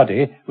Whitehead's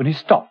study when he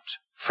stopped,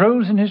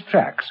 froze in his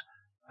tracks.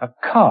 A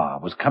car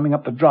was coming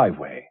up the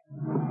driveway.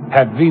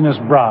 Had Venus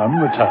Brown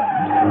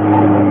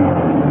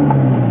returned?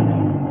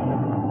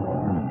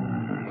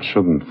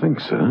 Shouldn't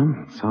think so.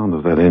 The sound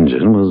of that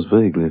engine was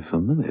vaguely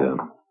familiar.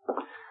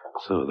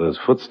 So were those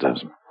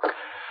footsteps.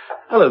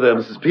 Hello there,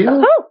 Mrs.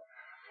 Peel.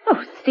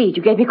 Oh, Steed,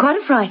 you gave me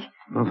quite a fright.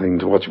 Nothing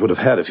to what you would have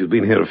had if you'd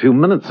been here a few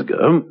minutes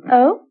ago.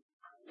 Oh?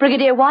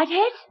 Brigadier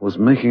Whitehead? Was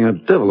making a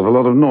devil of a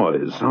lot of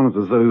noise.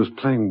 Sounded as though he was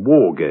playing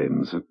war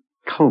games. It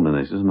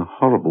culminated in a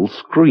horrible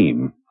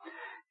scream.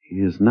 He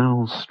is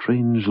now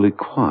strangely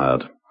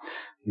quiet.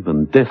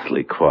 Even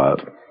deathly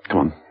quiet. Come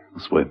on,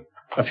 this way.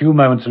 A few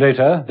moments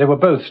later, they were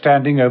both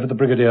standing over the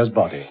Brigadier's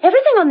body.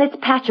 Everything on this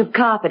patch of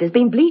carpet has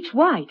been bleached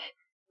white.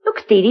 Look,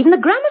 Steed, even the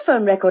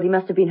gramophone record he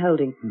must have been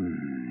holding.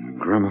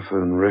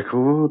 Gramophone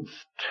records,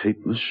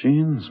 tape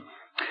machines.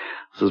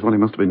 This is what he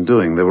must have been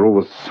doing. There were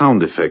all the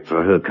sound effects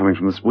I heard coming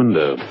from this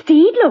window.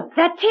 Steed, look,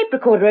 that tape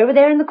recorder over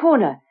there in the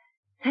corner.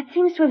 That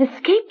seems to have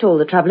escaped all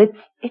the trouble.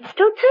 It's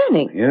still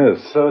turning.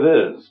 Yes, so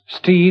it is.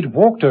 Steed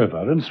walked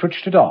over and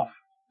switched it off.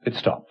 It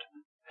stopped.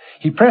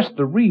 He pressed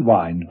the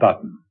rewind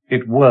button.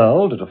 It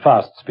whirled at a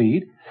fast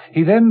speed.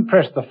 He then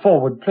pressed the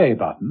forward play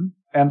button,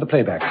 and the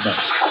playback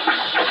commenced.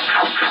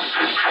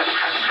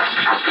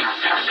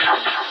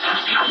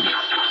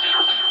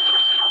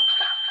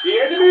 the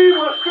enemy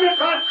was still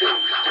advancing,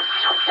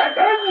 and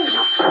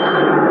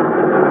then...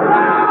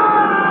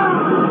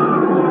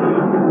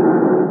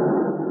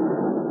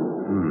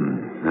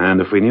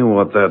 And if we knew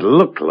what that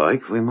looked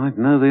like, we might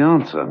know the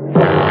answer.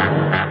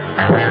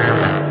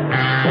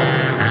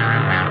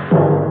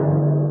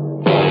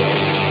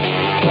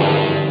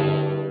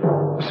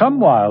 Some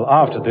while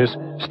after this,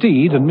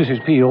 Steed and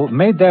Mrs. Peel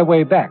made their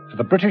way back to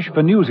the British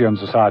Venusian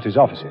Society's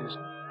offices.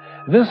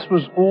 This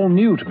was all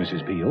new to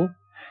Mrs. Peel.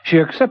 She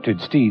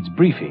accepted Steed's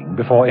briefing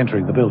before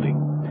entering the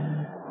building.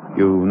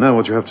 You know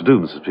what you have to do,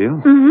 Mrs.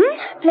 Peel?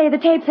 Mm-hmm. Play the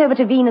tapes over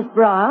to Venus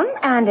Brown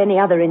and any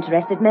other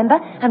interested member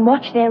and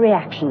watch their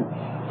reaction.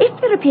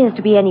 If there appears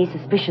to be any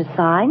suspicious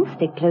signs,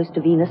 stick close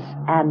to Venus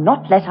and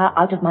not let her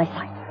out of my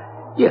sight.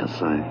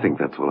 Yes, I think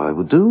that's what I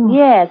would do.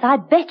 Yes, I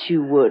bet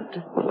you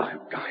would. Well,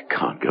 I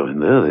can't go in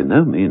there. They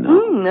know me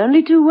now.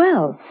 Only too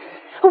well.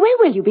 Where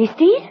will you be,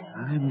 Steed?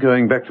 I'm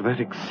going back to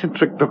that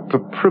eccentric Dr.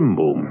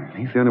 Primble.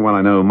 He's the only one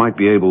I know who might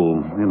be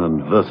able,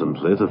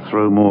 inadvertently, to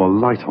throw more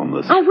light on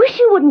this. I wish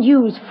you wouldn't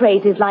use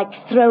phrases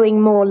like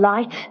throwing more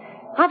light.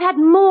 I've had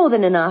more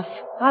than enough.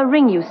 I'll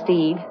ring you,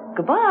 Steed.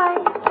 Goodbye.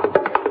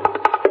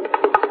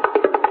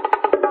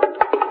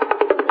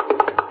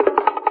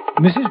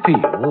 Mrs.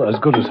 Peel, as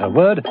good as her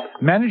word,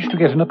 managed to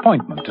get an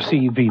appointment to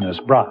see Venus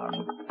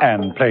Brown,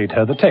 and played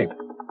her the tape.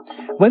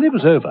 When it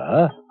was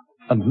over,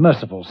 and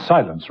merciful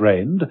silence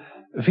reigned,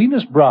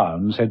 Venus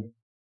Brown said,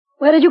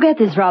 "Where did you get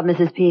this from,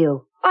 Mrs.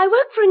 Peel?" I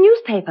work for a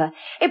newspaper.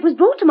 It was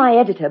brought to my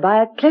editor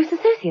by a close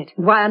associate.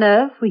 Why on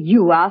earth were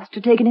you asked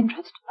to take an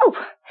interest? Oh,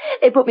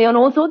 they put me on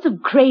all sorts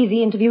of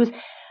crazy interviews.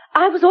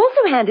 I was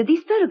also handed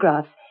these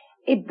photographs.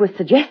 It was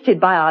suggested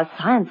by our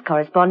science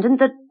correspondent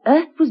that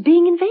Earth was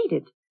being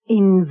invaded.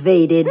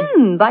 Invaded?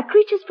 By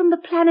creatures from the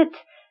planet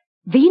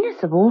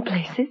Venus, of all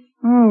places.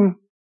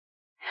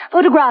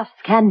 Photographs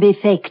can be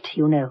faked,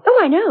 you know. Oh,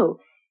 I know.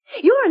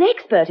 You're an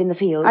expert in the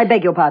field. I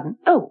beg your pardon.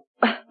 Oh,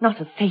 not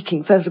of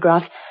faking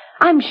photographs.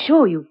 I'm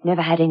sure you've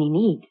never had any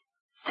need.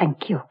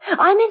 Thank you.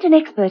 I meant an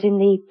expert in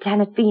the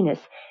planet Venus.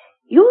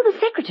 You're the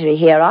secretary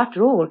here,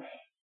 after all.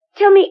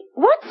 Tell me,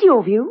 what's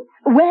your view?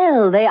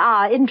 Well, they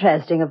are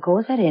interesting, of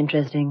course, very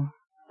interesting.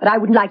 But I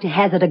wouldn't like to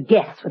hazard a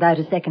guess without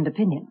a second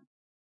opinion.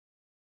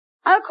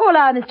 I'll call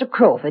our Mr.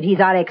 Crawford.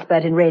 He's our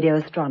expert in radio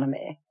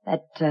astronomy.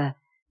 That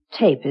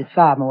tape is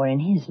far more in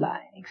his line.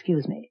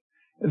 Excuse me.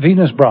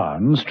 Venus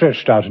Brown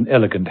stretched out an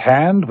elegant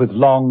hand with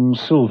long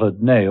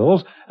silvered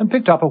nails and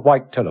picked up a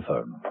white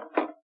telephone.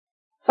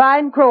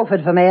 Find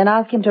Crawford for me and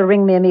ask him to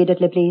ring me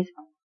immediately, please.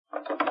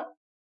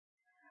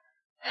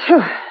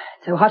 Phew.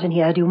 So hot in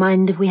here. Do you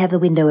mind if we have the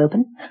window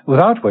open?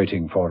 Without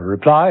waiting for a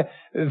reply,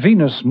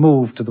 Venus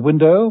moved to the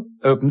window,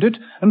 opened it,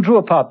 and drew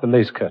apart the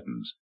lace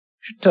curtains.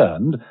 She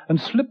turned and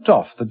slipped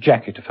off the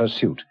jacket of her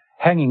suit,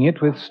 hanging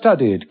it with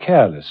studied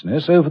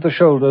carelessness over the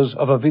shoulders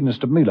of a Venus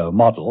de Milo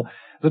model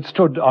that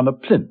stood on a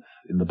plinth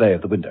in the bay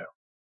of the window.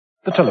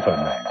 The telephone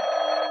rang.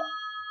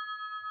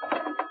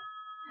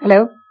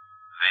 Hello?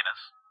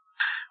 Venus?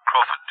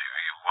 Crawford,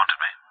 you wanted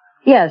me?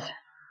 Yes.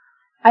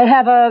 I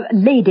have a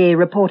lady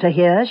reporter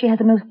here. She has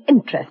a most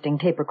interesting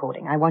tape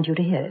recording. I want you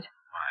to hear it.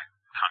 I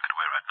can't get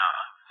away right now.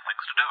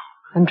 Things to do.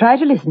 And try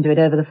to listen to it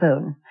over the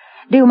phone.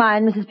 Do you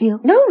mind, Mrs. Peel?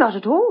 No, not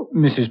at all.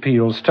 Mrs.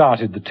 Peel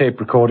started the tape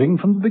recording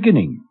from the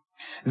beginning.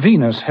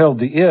 Venus held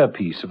the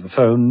earpiece of the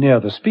phone near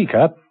the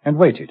speaker and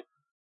waited.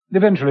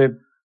 Eventually... I can't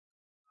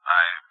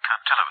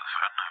tell over the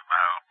phone.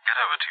 I'll get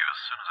over to you as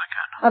soon as I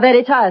can. Oh,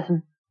 very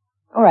tiresome.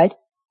 All right.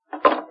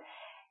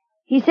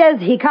 He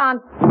says he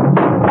can't...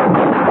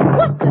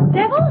 What the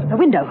devil? The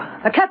window.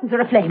 The curtains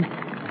are aflame.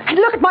 And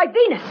look at my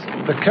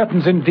Venus. The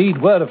curtains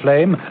indeed were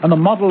aflame, and the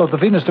model of the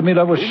Venus de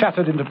Milo was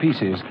shattered into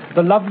pieces.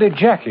 The lovely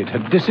jacket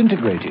had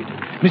disintegrated.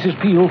 Mrs.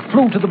 Peel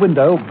flew to the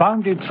window,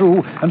 bounded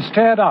through, and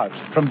stared out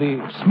from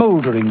the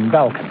smouldering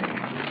balcony.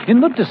 In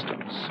the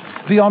distance,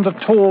 beyond a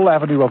tall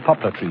avenue of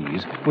poplar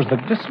trees, was the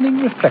glistening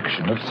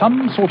reflection of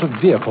some sort of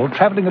vehicle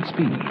travelling at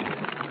speed.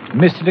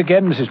 Missed it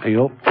again, Mrs.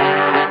 Peel.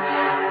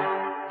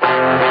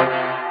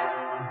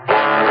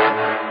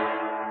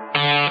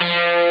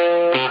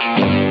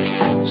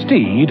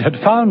 Steed had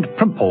found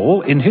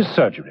Primple in his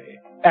surgery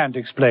and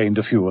explained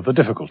a few of the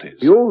difficulties.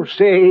 You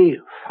say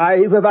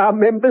 5 of our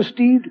members,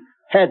 Steed?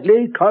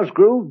 Hadley,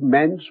 Cosgrove,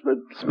 Mansford...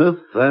 Smith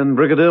and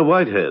Brigadier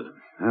Whitehead.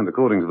 And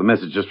according to the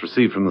message just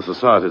received from the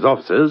Society's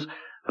officers,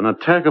 an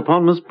attack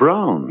upon Miss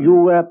Brown.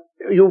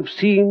 You've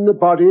seen the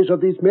bodies of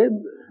these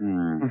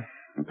men?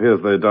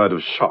 Appears they died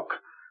of shock.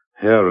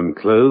 Hair and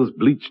clothes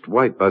bleached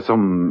white by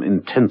some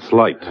intense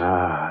light.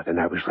 Ah, then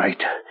I was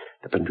right.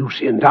 The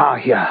Venusians are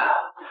here.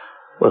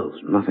 Well,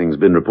 nothing's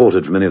been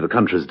reported from any of the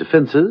country's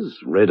defenses.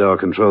 Radar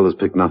control has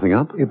picked nothing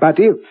up. But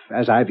if,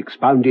 as I've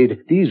expounded,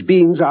 these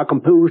beings are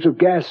composed of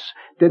gas,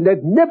 then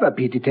they'd never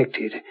be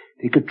detected.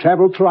 They could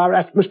travel through our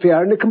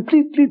atmosphere in a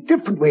completely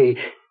different way.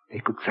 They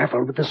could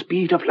travel with the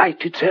speed of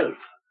light itself.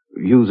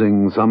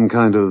 Using some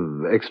kind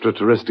of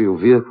extraterrestrial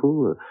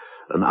vehicle?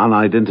 An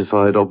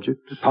unidentified object?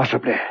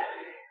 Possibly.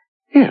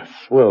 Yes,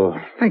 well,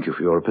 thank you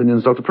for your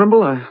opinions, Dr.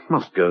 Primble. I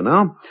must go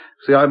now.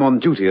 See, I'm on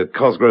duty at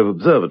Cosgrove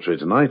Observatory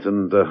tonight,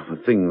 and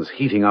with things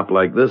heating up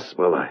like this,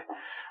 well, I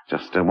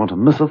just don't want to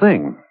miss a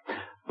thing.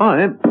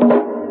 Bye.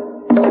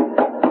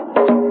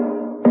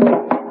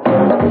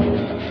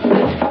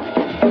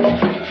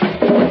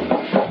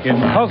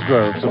 In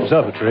Cosgrove's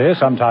observatory,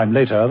 sometime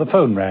later, the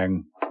phone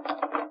rang.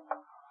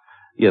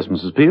 Yes,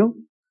 Mrs. Peel?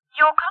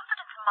 Your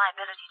confidence in my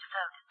ability to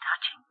phone is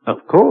touching.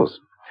 Of course.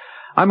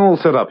 I'm all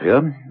set up here.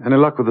 Any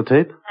luck with the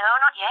tape? No,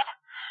 not yet.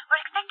 We're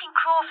expecting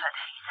Crawford.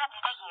 He's certainly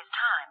taking his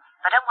time.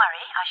 But don't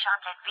worry, I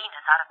shan't let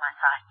Venus out of my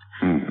sight.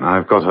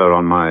 I've got her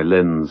on my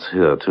lens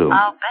here, too.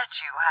 I'll bet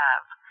you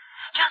have.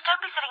 Just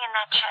don't be sitting in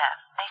that chair.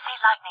 They say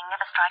lightning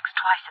never strikes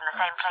twice in the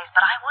same place,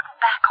 but I wouldn't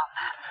back on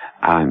that.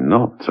 I'm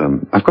not.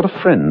 I've got a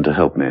friend to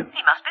help me.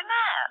 He must be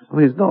mad. Oh,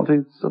 he's not.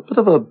 He's a bit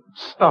of a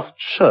stuffed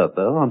shirt,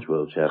 though, aren't you,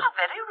 old chap? How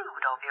very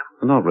rude of you.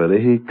 Not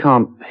really. He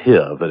can't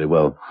hear very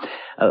well.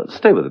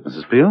 Stay with it,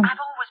 Mrs. Peel. I've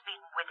always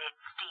been with it,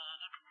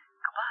 Steed.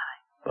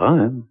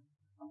 Goodbye. Bye.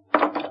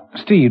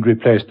 Steed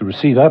replaced the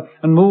receiver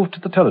and moved to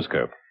the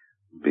telescope.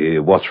 Be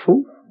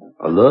watchful,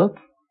 alert,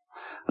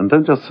 and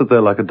don't just sit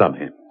there like a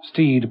dummy.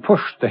 Steed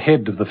pushed the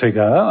head of the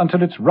figure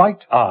until its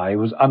right eye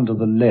was under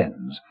the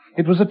lens.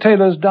 It was a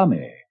tailor's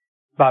dummy,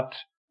 but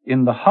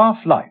in the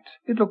half-light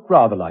it looked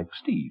rather like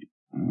Steed.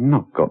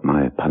 Not got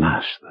my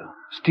panache, though.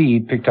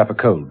 Steed picked up a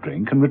cold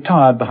drink and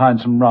retired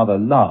behind some rather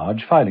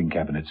large filing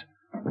cabinets.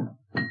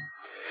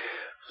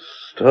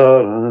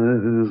 Star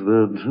eyes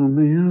that tell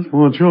me is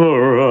what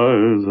your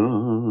eyes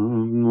are.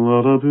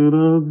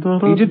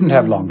 He didn't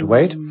have long to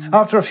wait.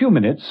 After a few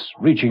minutes,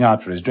 reaching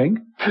out for his drink,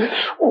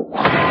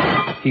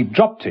 he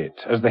dropped it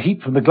as the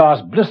heat from the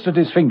glass blistered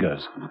his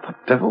fingers. What the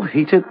devil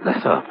heated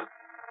that up?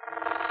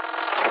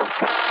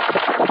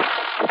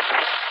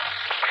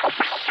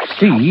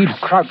 Steed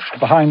crouched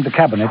behind the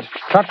cabinet,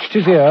 touched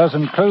his ears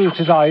and closed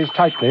his eyes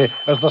tightly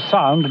as the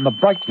sound and the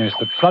brightness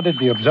that flooded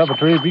the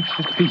observatory reached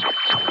its peak.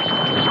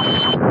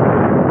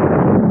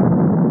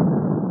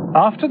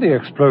 After the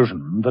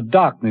explosion, the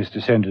darkness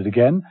descended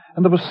again,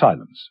 and there was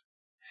silence.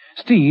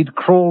 Steed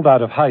crawled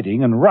out of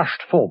hiding and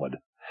rushed forward.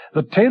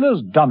 The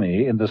tailor's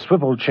dummy in the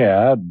swivel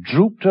chair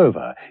drooped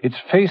over. Its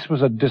face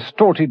was a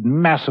distorted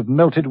mass of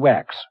melted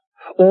wax,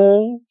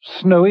 all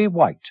snowy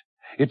white.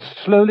 It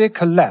slowly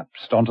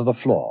collapsed onto the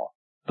floor.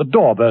 The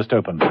door burst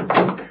open.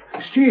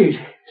 Steed!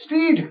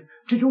 Steed!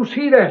 Did you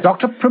see that?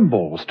 Dr.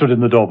 Primble stood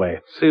in the doorway.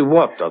 See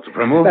what, Dr.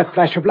 Primble? That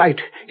flash of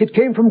light. It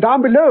came from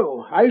down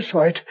below. I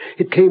saw it.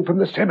 It came from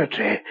the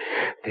cemetery.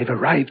 They've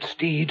arrived,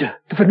 Steed.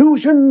 The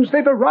Venusians,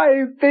 they've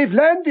arrived. They've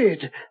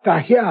landed. They're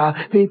here.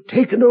 They've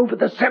taken over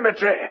the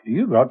cemetery.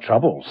 You got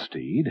trouble,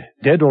 Steed.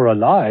 Dead or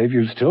alive,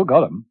 you've still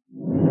got 'em.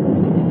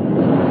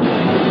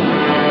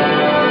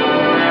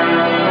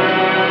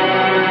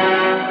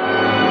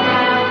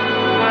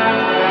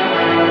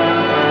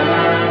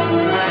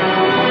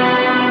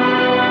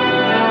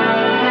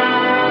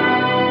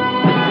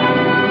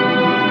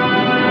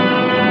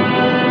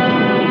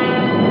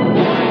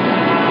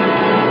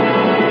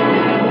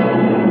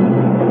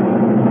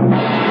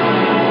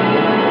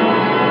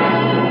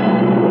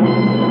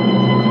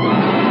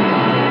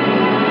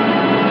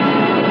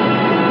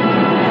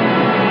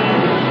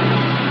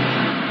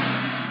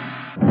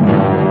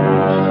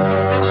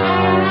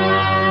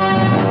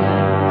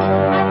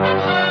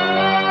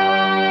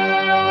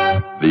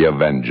 The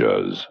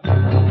Avengers.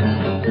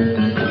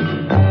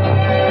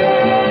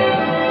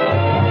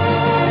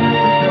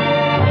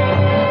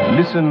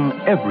 Listen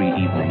every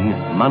evening,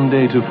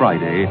 Monday to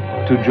Friday,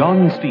 to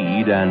John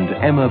Steed and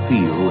Emma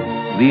Peel,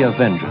 The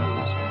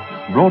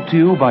Avengers. Brought to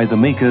you by the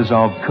makers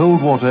of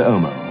Cold Water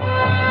Omo.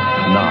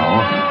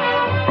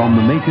 Now, from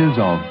the makers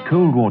of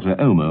Cold Water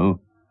Omo,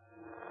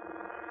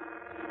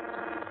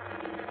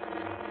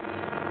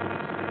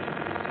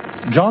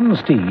 John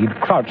Steed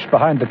crouched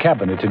behind the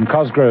cabinet in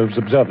Cosgrove's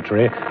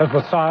observatory as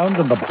the sound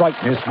and the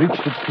brightness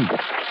reached its peak.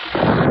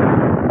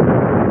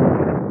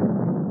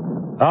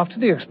 After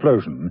the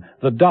explosion,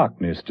 the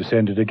darkness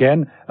descended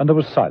again, and there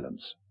was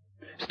silence.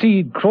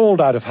 Steed crawled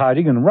out of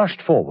hiding and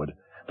rushed forward.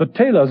 The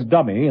tailor's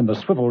dummy in the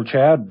swivel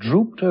chair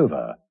drooped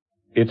over.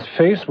 Its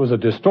face was a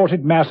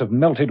distorted mass of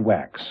melted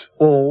wax,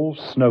 all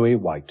snowy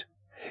white.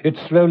 It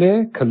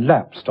slowly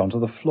collapsed onto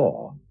the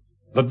floor.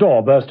 The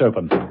door burst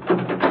open.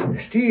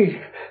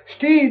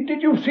 Steed,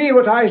 did you see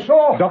what I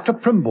saw? Dr.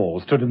 Primble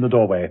stood in the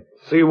doorway.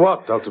 See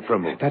what, Dr.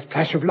 Primble? That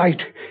flash of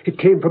light. It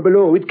came from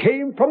below. It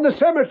came from the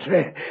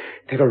cemetery.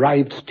 They've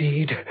arrived,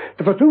 Steed.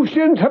 The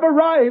Venusians have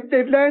arrived.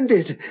 They've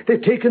landed.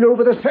 They've taken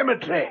over the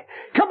cemetery.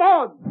 Come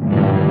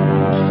on!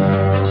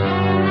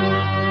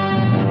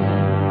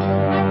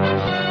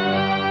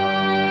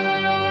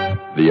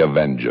 The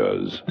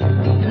Avengers.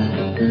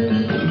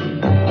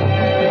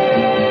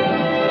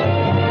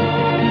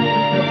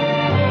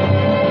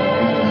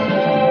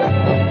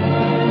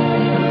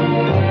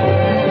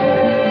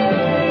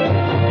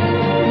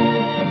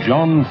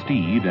 John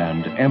Steed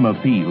and Emma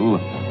Peel,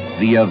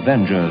 The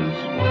Avengers.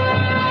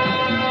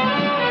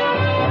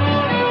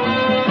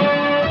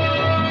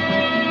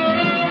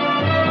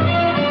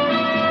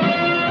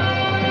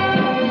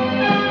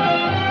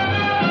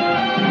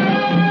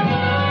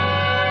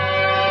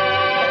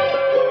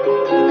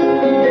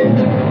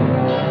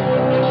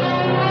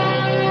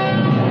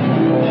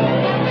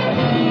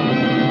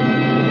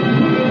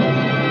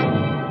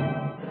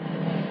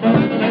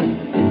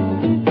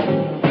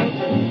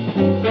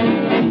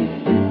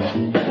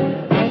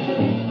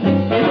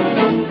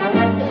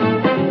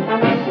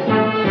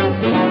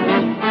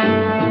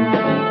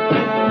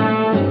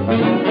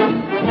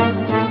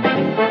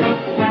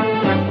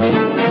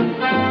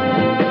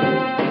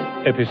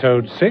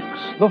 Episode 6,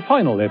 the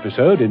final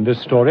episode in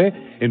this story,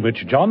 in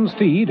which John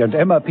Steed and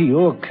Emma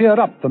Peel clear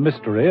up the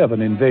mystery of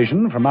an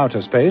invasion from outer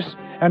space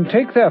and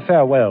take their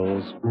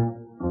farewells.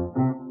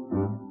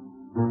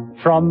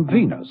 From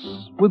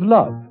Venus, with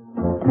love.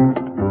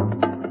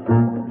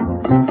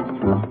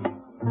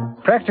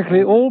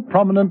 Practically all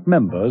prominent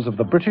members of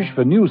the British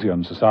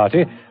Venusian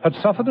Society had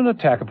suffered an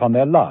attack upon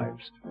their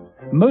lives.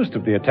 Most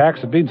of the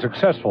attacks had been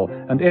successful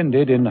and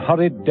ended in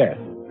hurried death.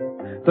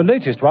 The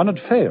latest one had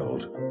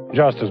failed.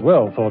 Just as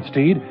well, thought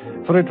Steed,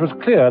 for it was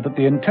clear that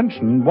the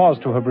intention was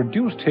to have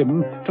reduced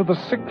him to the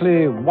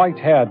sickly,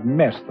 white-haired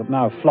mess that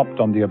now flopped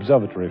on the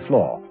observatory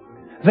floor.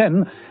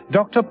 Then,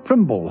 Dr.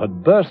 Primble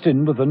had burst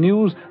in with the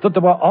news that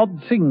there were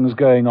odd things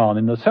going on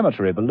in the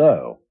cemetery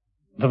below.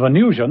 The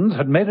Venusians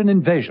had made an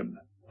invasion.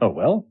 Oh,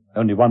 well,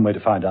 only one way to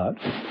find out.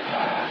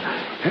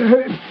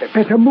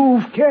 Better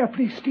move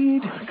carefully,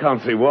 Steed. I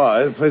can't see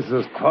why. The place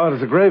is as quiet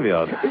as a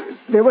graveyard.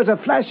 There was a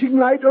flashing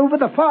light over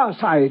the far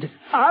side.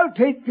 I'll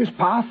take this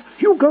path.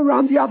 You go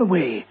round the other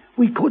way.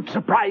 We could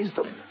surprise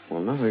them.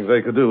 Well, nothing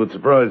they could do would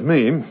surprise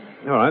me.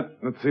 All right,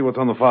 let's see what's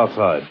on the far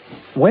side.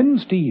 When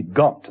Steed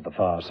got to the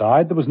far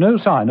side, there was no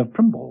sign of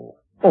Primble,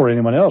 or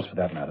anyone else for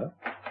that matter.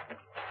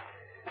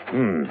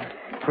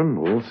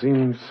 Primble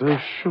seemed so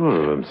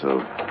sure of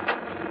himself.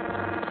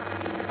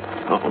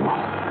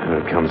 Uh-oh, here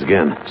it comes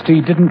again.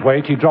 Steed didn't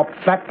wait. He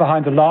dropped flat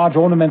behind a large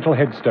ornamental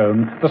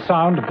headstone. The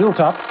sound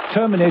built up,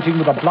 terminating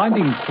with a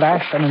blinding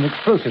flash and an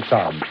explosive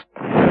sound.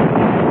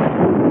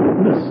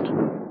 Missed.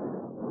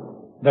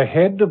 The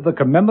head of the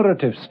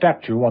commemorative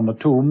statue on the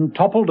tomb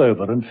toppled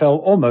over and fell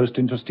almost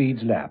into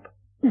Steed's lap.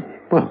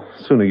 Well,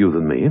 sooner you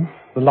than me.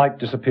 The light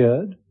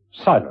disappeared.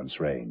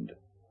 Silence reigned.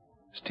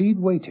 Steed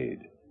waited.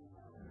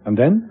 And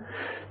then?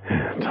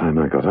 Time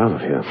I got out of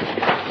here.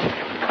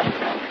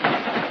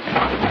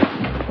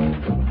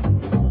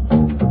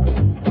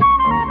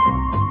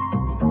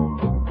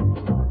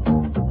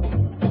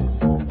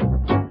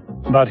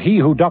 But he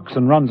who ducks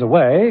and runs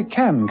away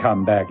can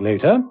come back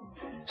later.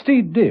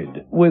 Steed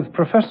did, with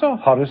Professor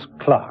Horace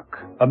Clark,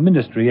 a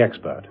ministry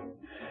expert.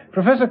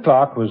 Professor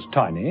Clark was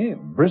tiny,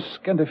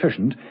 brisk and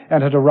efficient,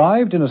 and had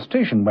arrived in a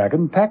station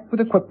wagon packed with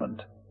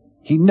equipment.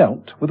 He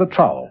knelt with a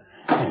trowel.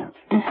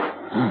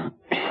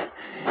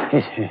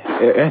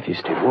 Earth is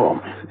still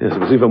warm. Yes, it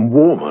was even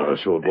warmer a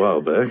short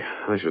while back.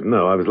 I should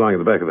know. I was lying at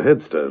the back of the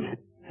headstone.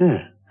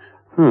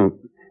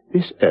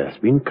 This earth's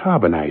been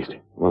carbonized.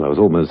 Well, I was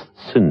almost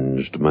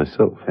singed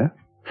myself.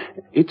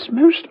 It's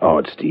most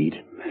odd,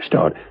 Steed. Most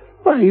odd.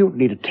 Why, you'd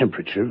need a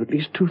temperature of at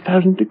least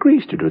 2,000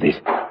 degrees to do this.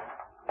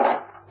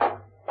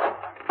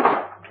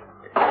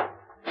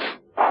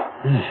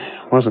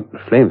 Wasn't a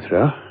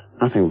flamethrower.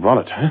 Nothing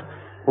volatile.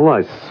 All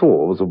I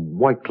saw was a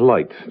white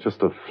light.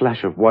 Just a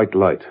flash of white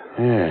light.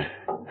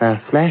 A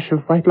flash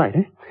of white light,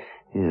 eh?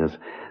 Yes.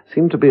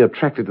 Seemed to be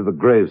attracted to the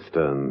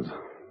gravestones.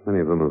 Many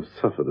of them have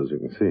suffered, as you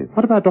can see.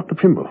 What about Dr.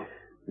 Primble?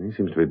 He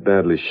seems to be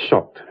badly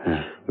shocked.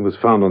 He was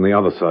found on the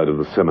other side of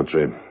the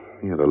cemetery.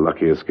 He had a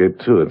lucky escape,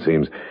 too, it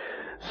seems.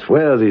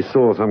 Swears he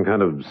saw some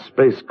kind of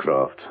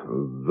spacecraft.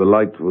 The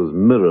light was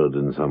mirrored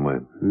in some way.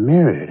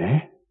 Mirrored, eh?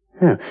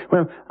 Yeah.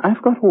 Well,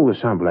 I've got all the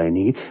sample I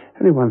need.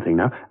 Only one thing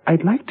now.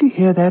 I'd like to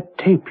hear that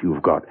tape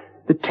you've got.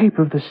 The tape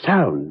of the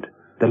sound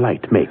the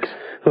light makes.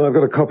 Oh, I've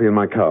got a copy in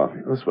my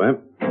car. This way.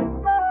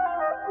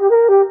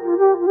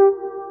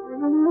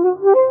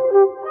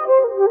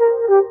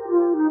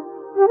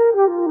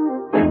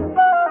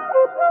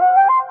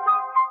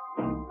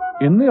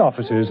 In the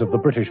offices of the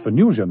British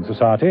Venusian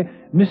Society,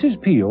 Mrs.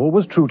 Peel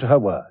was true to her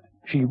word.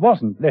 She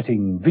wasn't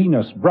letting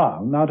Venus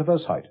Brown out of her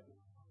sight.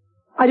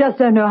 I just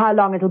don't know how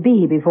long it'll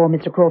be before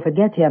Mr. Crawford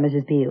gets here,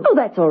 Mrs. Peel. Oh,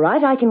 that's all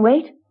right. I can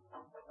wait.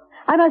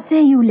 I must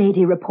say you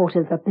lady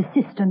reporters are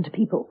persistent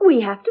people. We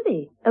have to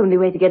be. Only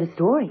way to get a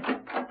story.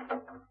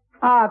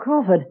 Ah,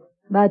 Crawford.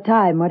 About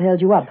time. What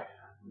held you up?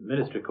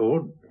 Ministry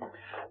called.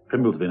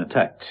 Primble's been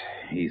attacked.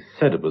 He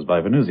said it was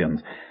by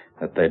Venusians,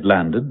 that they'd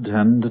landed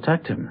and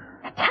attacked him.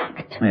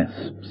 Attacked?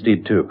 Yes,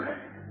 Steed too.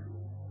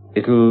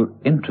 It'll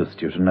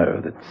interest you to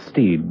know that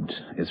Steed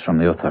is from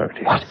the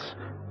authorities. What?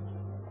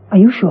 Are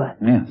you sure?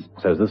 Yes,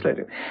 so's this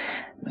lady.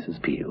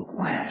 Mrs. Peel.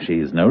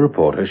 She's no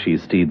reporter,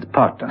 she's Steed's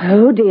partner.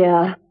 Oh,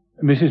 dear.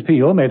 Mrs.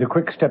 Peel made a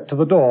quick step to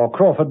the door.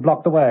 Crawford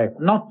blocked the way.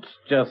 Not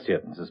just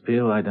yet, Mrs.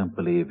 Peel. I don't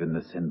believe in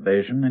this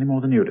invasion any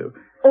more than you do.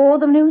 Or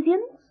the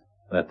Venusians?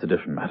 That's a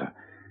different matter.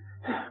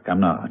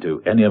 Come now,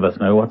 do any of us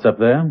know what's up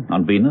there?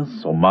 On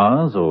Venus, or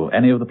Mars, or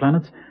any of the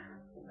planets?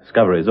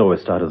 Discoveries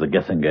always start as a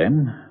guessing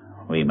game.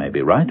 We may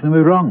be right, we may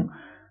be wrong.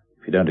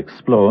 If you don't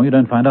explore, you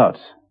don't find out.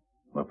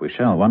 But we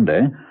shall one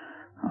day.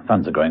 Our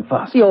funds are growing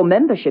fast. Your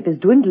membership is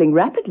dwindling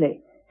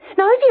rapidly.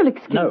 Now, if you'll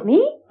excuse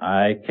me...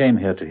 I came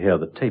here to hear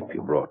the tape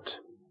you brought.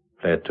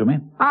 Play it to me.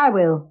 I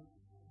will.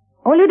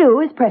 All you do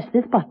is press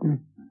this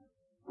button.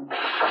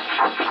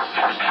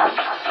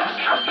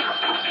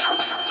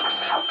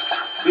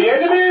 The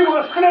enemy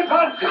was still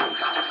advancing.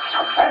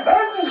 And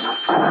then...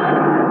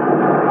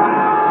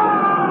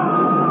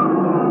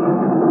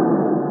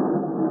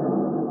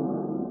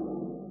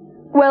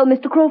 Well,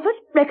 Mr. Crawford,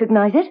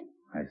 recognize it?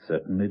 I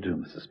certainly do,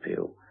 Mrs.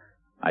 Peel.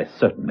 I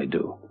certainly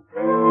do.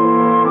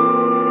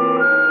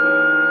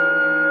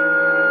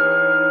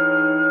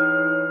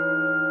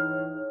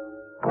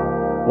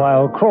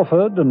 While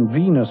Crawford and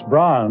Venus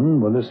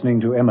Brown were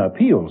listening to Emma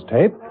Peel's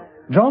tape,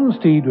 John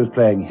Steed was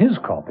playing his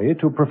copy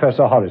to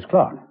Professor Horace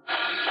Clark.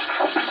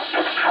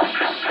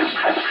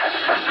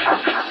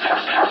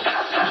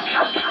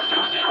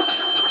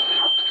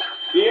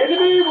 The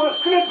enemy was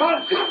still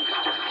advancing.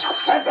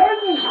 And then...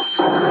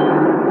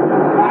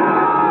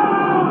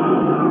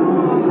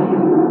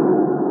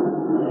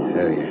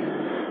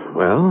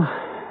 Well,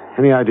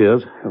 any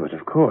ideas? Oh, but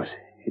of course.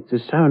 It's the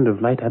sound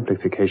of light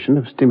amplification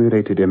of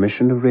stimulated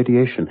emission of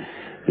radiation.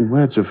 In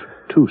words of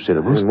 2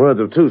 syllables. In words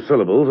of 2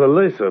 syllables, a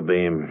laser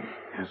beam.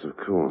 Yes, of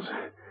course.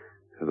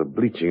 Has a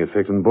bleaching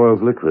effect and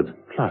boils liquid.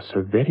 Plus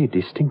a very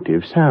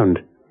distinctive sound.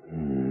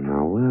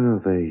 Now, where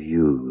are they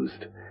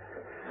used?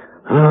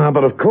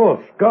 But of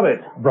course, got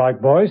it.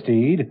 Bright boy,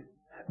 Steed.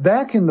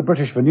 Back in the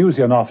British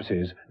Venusian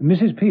offices,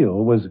 Mrs.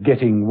 Peel was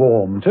getting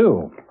warm,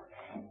 too.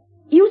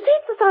 You say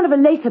it's the sound of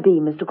a laser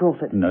beam, Mr.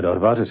 Crawford. No doubt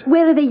about it.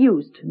 Where are they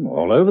used?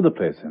 All over the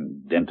place.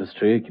 In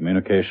dentistry,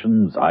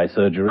 communications, eye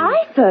surgery.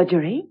 Eye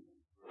surgery?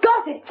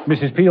 Got it!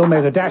 Mrs. Peel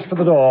made a dash for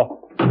the door.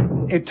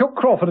 It took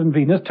Crawford and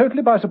Venus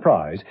totally by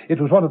surprise.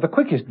 It was one of the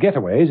quickest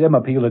getaways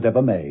Emma Peel had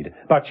ever made.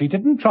 But she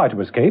didn't try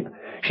to escape.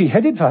 She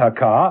headed for her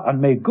car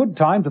and made good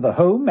time to the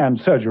home and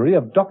surgery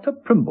of Dr.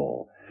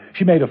 Primble.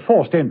 She made a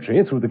forced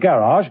entry through the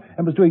garage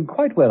and was doing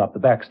quite well up the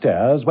back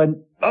stairs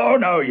when... Oh,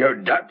 no, you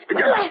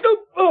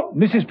don't.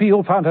 Mrs.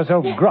 Peel found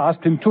herself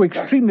grasped in 2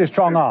 extremely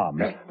strong arms.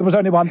 There was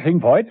only one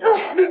thing for it.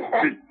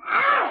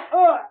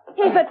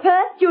 If at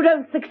first you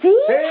don't succeed...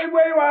 Stay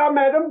where you are,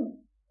 madam.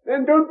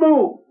 Then don't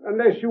move,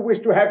 unless you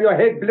wish to have your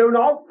head blown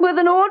off. With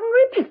an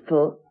ordinary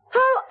pistol?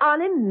 How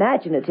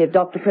unimaginative,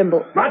 Dr.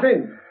 Primble.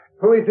 Martin,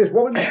 who is this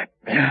woman?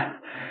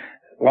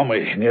 One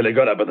we nearly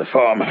got up at the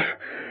farm.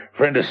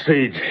 Friend of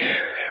Steed's,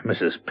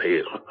 Mrs.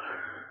 Peel.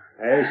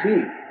 I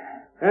see.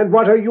 And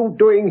what are you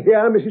doing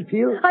here, Mrs.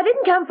 Peel? I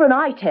didn't come for an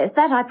eye test,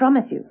 that I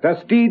promise you.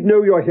 Does Steed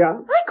know you're here?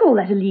 I call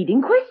that a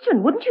leading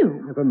question, wouldn't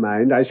you? Never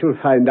mind, I shall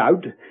find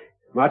out.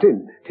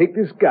 Martin, take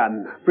this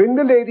gun. Bring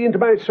the lady into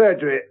my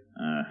surgery.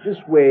 This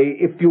way,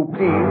 if you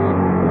please.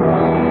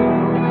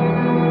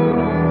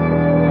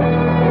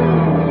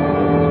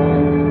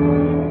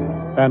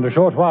 And a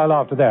short while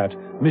after that,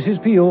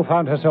 Mrs. Peel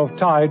found herself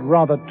tied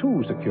rather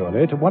too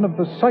securely to one of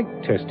the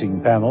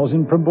sight-testing panels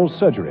in Primble's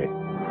surgery.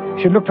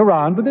 She looked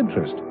around with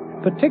interest,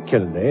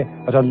 particularly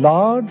at a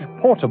large,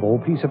 portable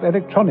piece of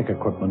electronic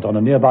equipment on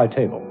a nearby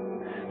table.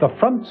 The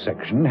front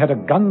section had a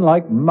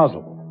gun-like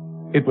muzzle.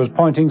 It was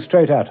pointing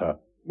straight at her.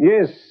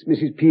 Yes,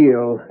 Mrs.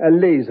 Peel, a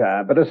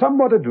laser, but a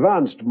somewhat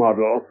advanced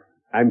model.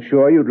 I'm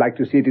sure you'd like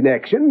to see it in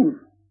action.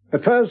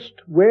 But first,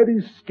 where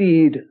is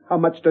Steed? How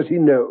much does he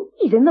know?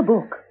 He's in the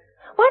book.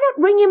 Why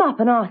not ring him up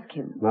and ask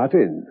him?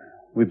 Martin,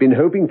 we've been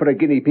hoping for a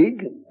guinea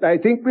pig. I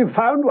think we've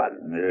found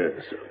one.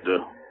 Yes,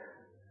 do.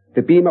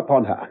 The beam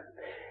upon her.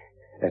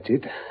 That's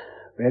it.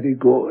 Very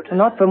good.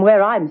 Not from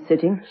where I'm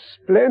sitting.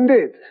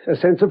 Splendid. A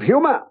sense of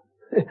humor.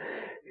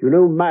 You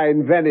know,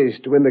 mine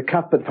vanished when the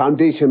Cuthbert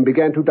Foundation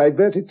began to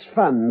divert its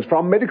funds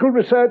from medical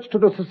research to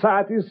the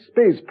Society's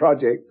space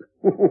project.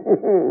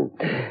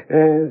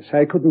 Yes,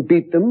 I couldn't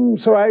beat them,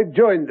 so I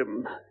joined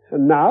them.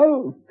 And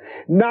now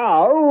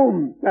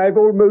I've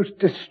almost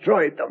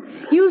destroyed them.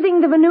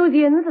 Using the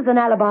Venusians as an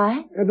alibi?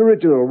 An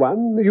original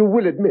one, you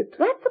will admit.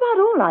 That's about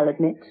all I'll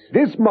admit.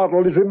 This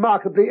model is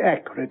remarkably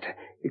accurate.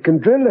 It can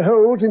drill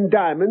holes in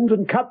diamonds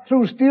and cut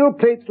through steel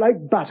plates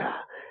like butter.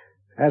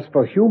 As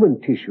for human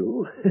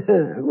tissue,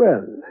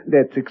 well,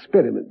 let's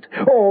experiment.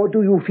 Or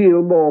do you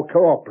feel more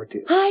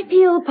cooperative? I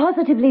feel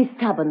positively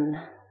stubborn.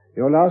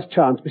 Your last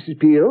chance, Mrs.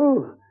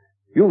 Peel.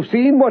 You've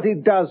seen what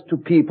it does to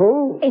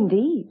people.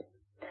 Indeed.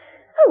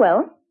 Oh,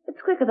 well,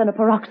 it's quicker than a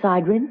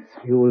peroxide rinse.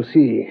 You will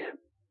see.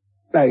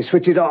 I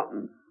switch it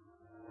on.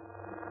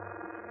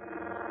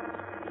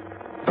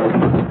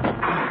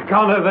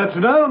 Can't have that,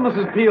 you know.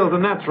 Mrs. Peel's a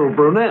natural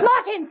brunette.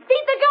 Martin,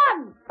 feed the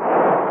gun!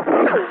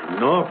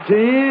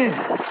 Naughty.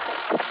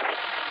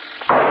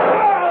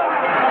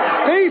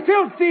 Stay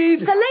still, Steed.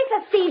 The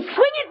laser, Steed.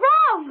 Swing it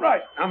round.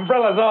 Right.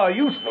 Umbrellas are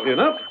useful, you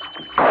know.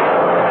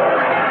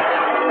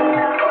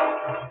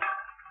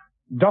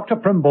 Dr.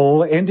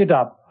 Primble ended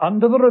up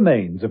under the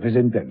remains of his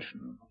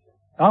invention.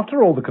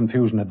 After all the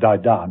confusion had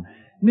died down,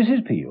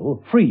 Mrs.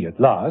 Peel, free at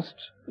last,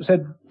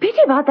 said,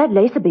 Pity about that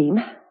laser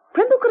beam.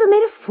 Primble could have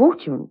made a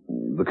fortune.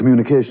 The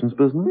communications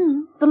business?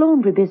 The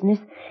laundry business.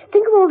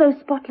 Think of all those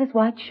spotless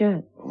white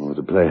shirts. Oh,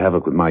 to play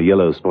havoc with my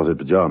yellow spotted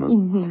pajamas.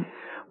 Mm-hmm.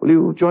 Will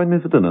you join me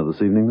for dinner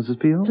this evening, Mrs.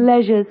 Peel?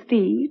 Pleasure,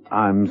 Steve.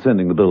 I'm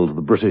sending the bill to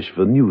the British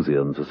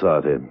Venusian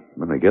Society.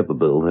 When they get the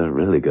bill, they're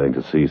really going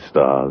to see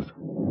stars.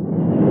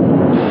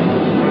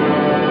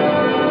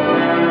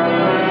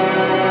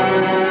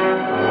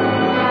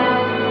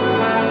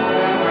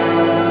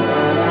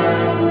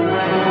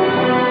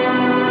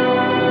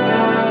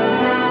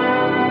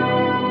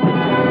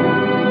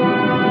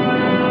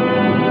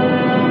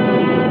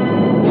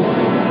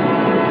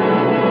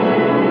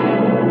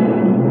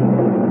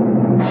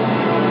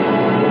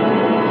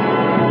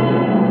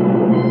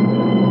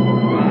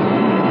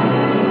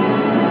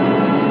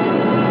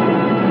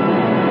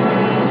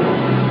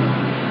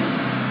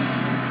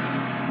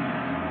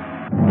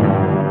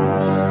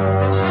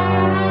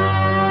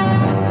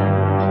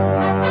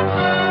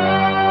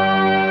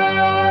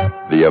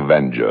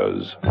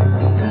 Avengers.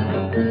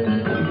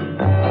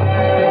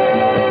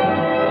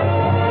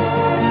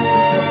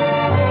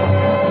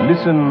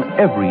 Listen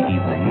every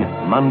evening,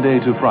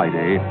 Monday to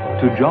Friday,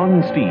 to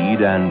John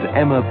Steed and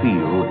Emma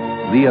Peel,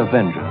 The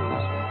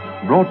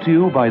Avengers. Brought to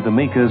you by the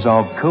makers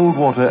of Cold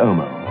Water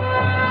Omo.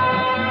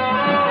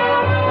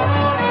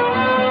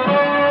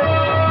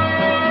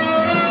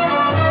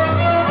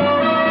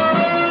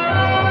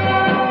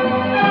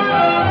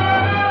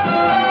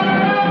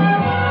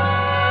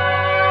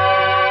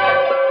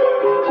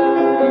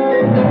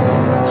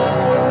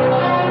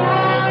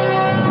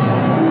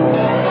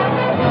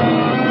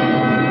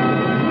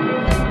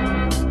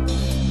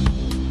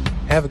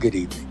 Have a good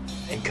evening,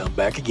 and come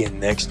back again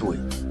next week.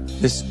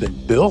 This has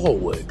been Bill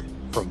Holwig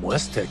from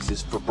West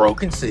Texas for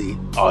Broken Sea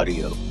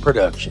Audio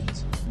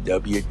Productions.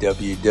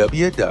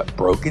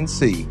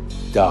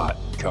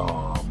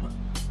 www.brokensea.com.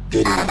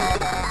 Good evening.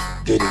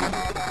 Good evening.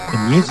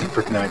 The music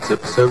for tonight's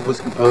episode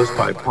was composed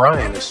by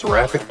Brian of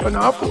Seraphic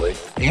Panoply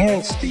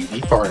and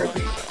Stevie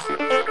Farnaby.